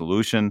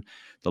absolution,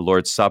 the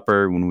Lord's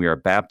Supper, when we are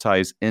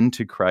baptized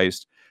into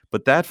Christ,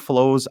 but that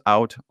flows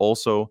out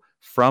also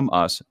from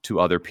us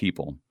to other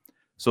people.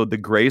 So the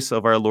grace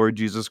of our Lord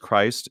Jesus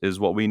Christ is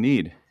what we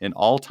need in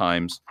all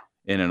times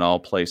and in all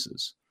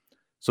places.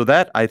 So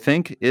that, I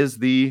think, is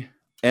the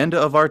end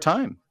of our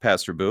time,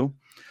 Pastor Boo.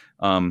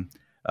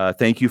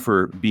 Thank you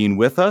for being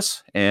with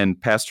us. And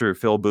Pastor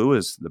Phil Boo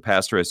is the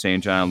pastor at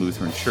St. John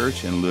Lutheran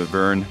Church in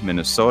Luverne,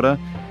 Minnesota,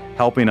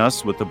 helping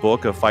us with the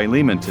book of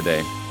Philemon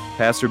today.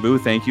 Pastor Boo,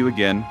 thank you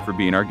again for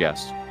being our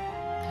guest.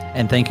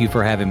 And thank you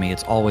for having me.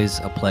 It's always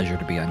a pleasure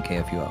to be on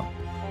KFUO.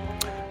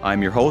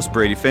 I'm your host,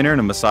 Brady Finner,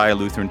 in Messiah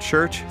Lutheran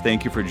Church.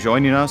 Thank you for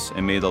joining us,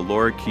 and may the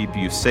Lord keep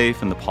you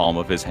safe in the palm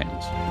of his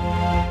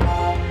hands.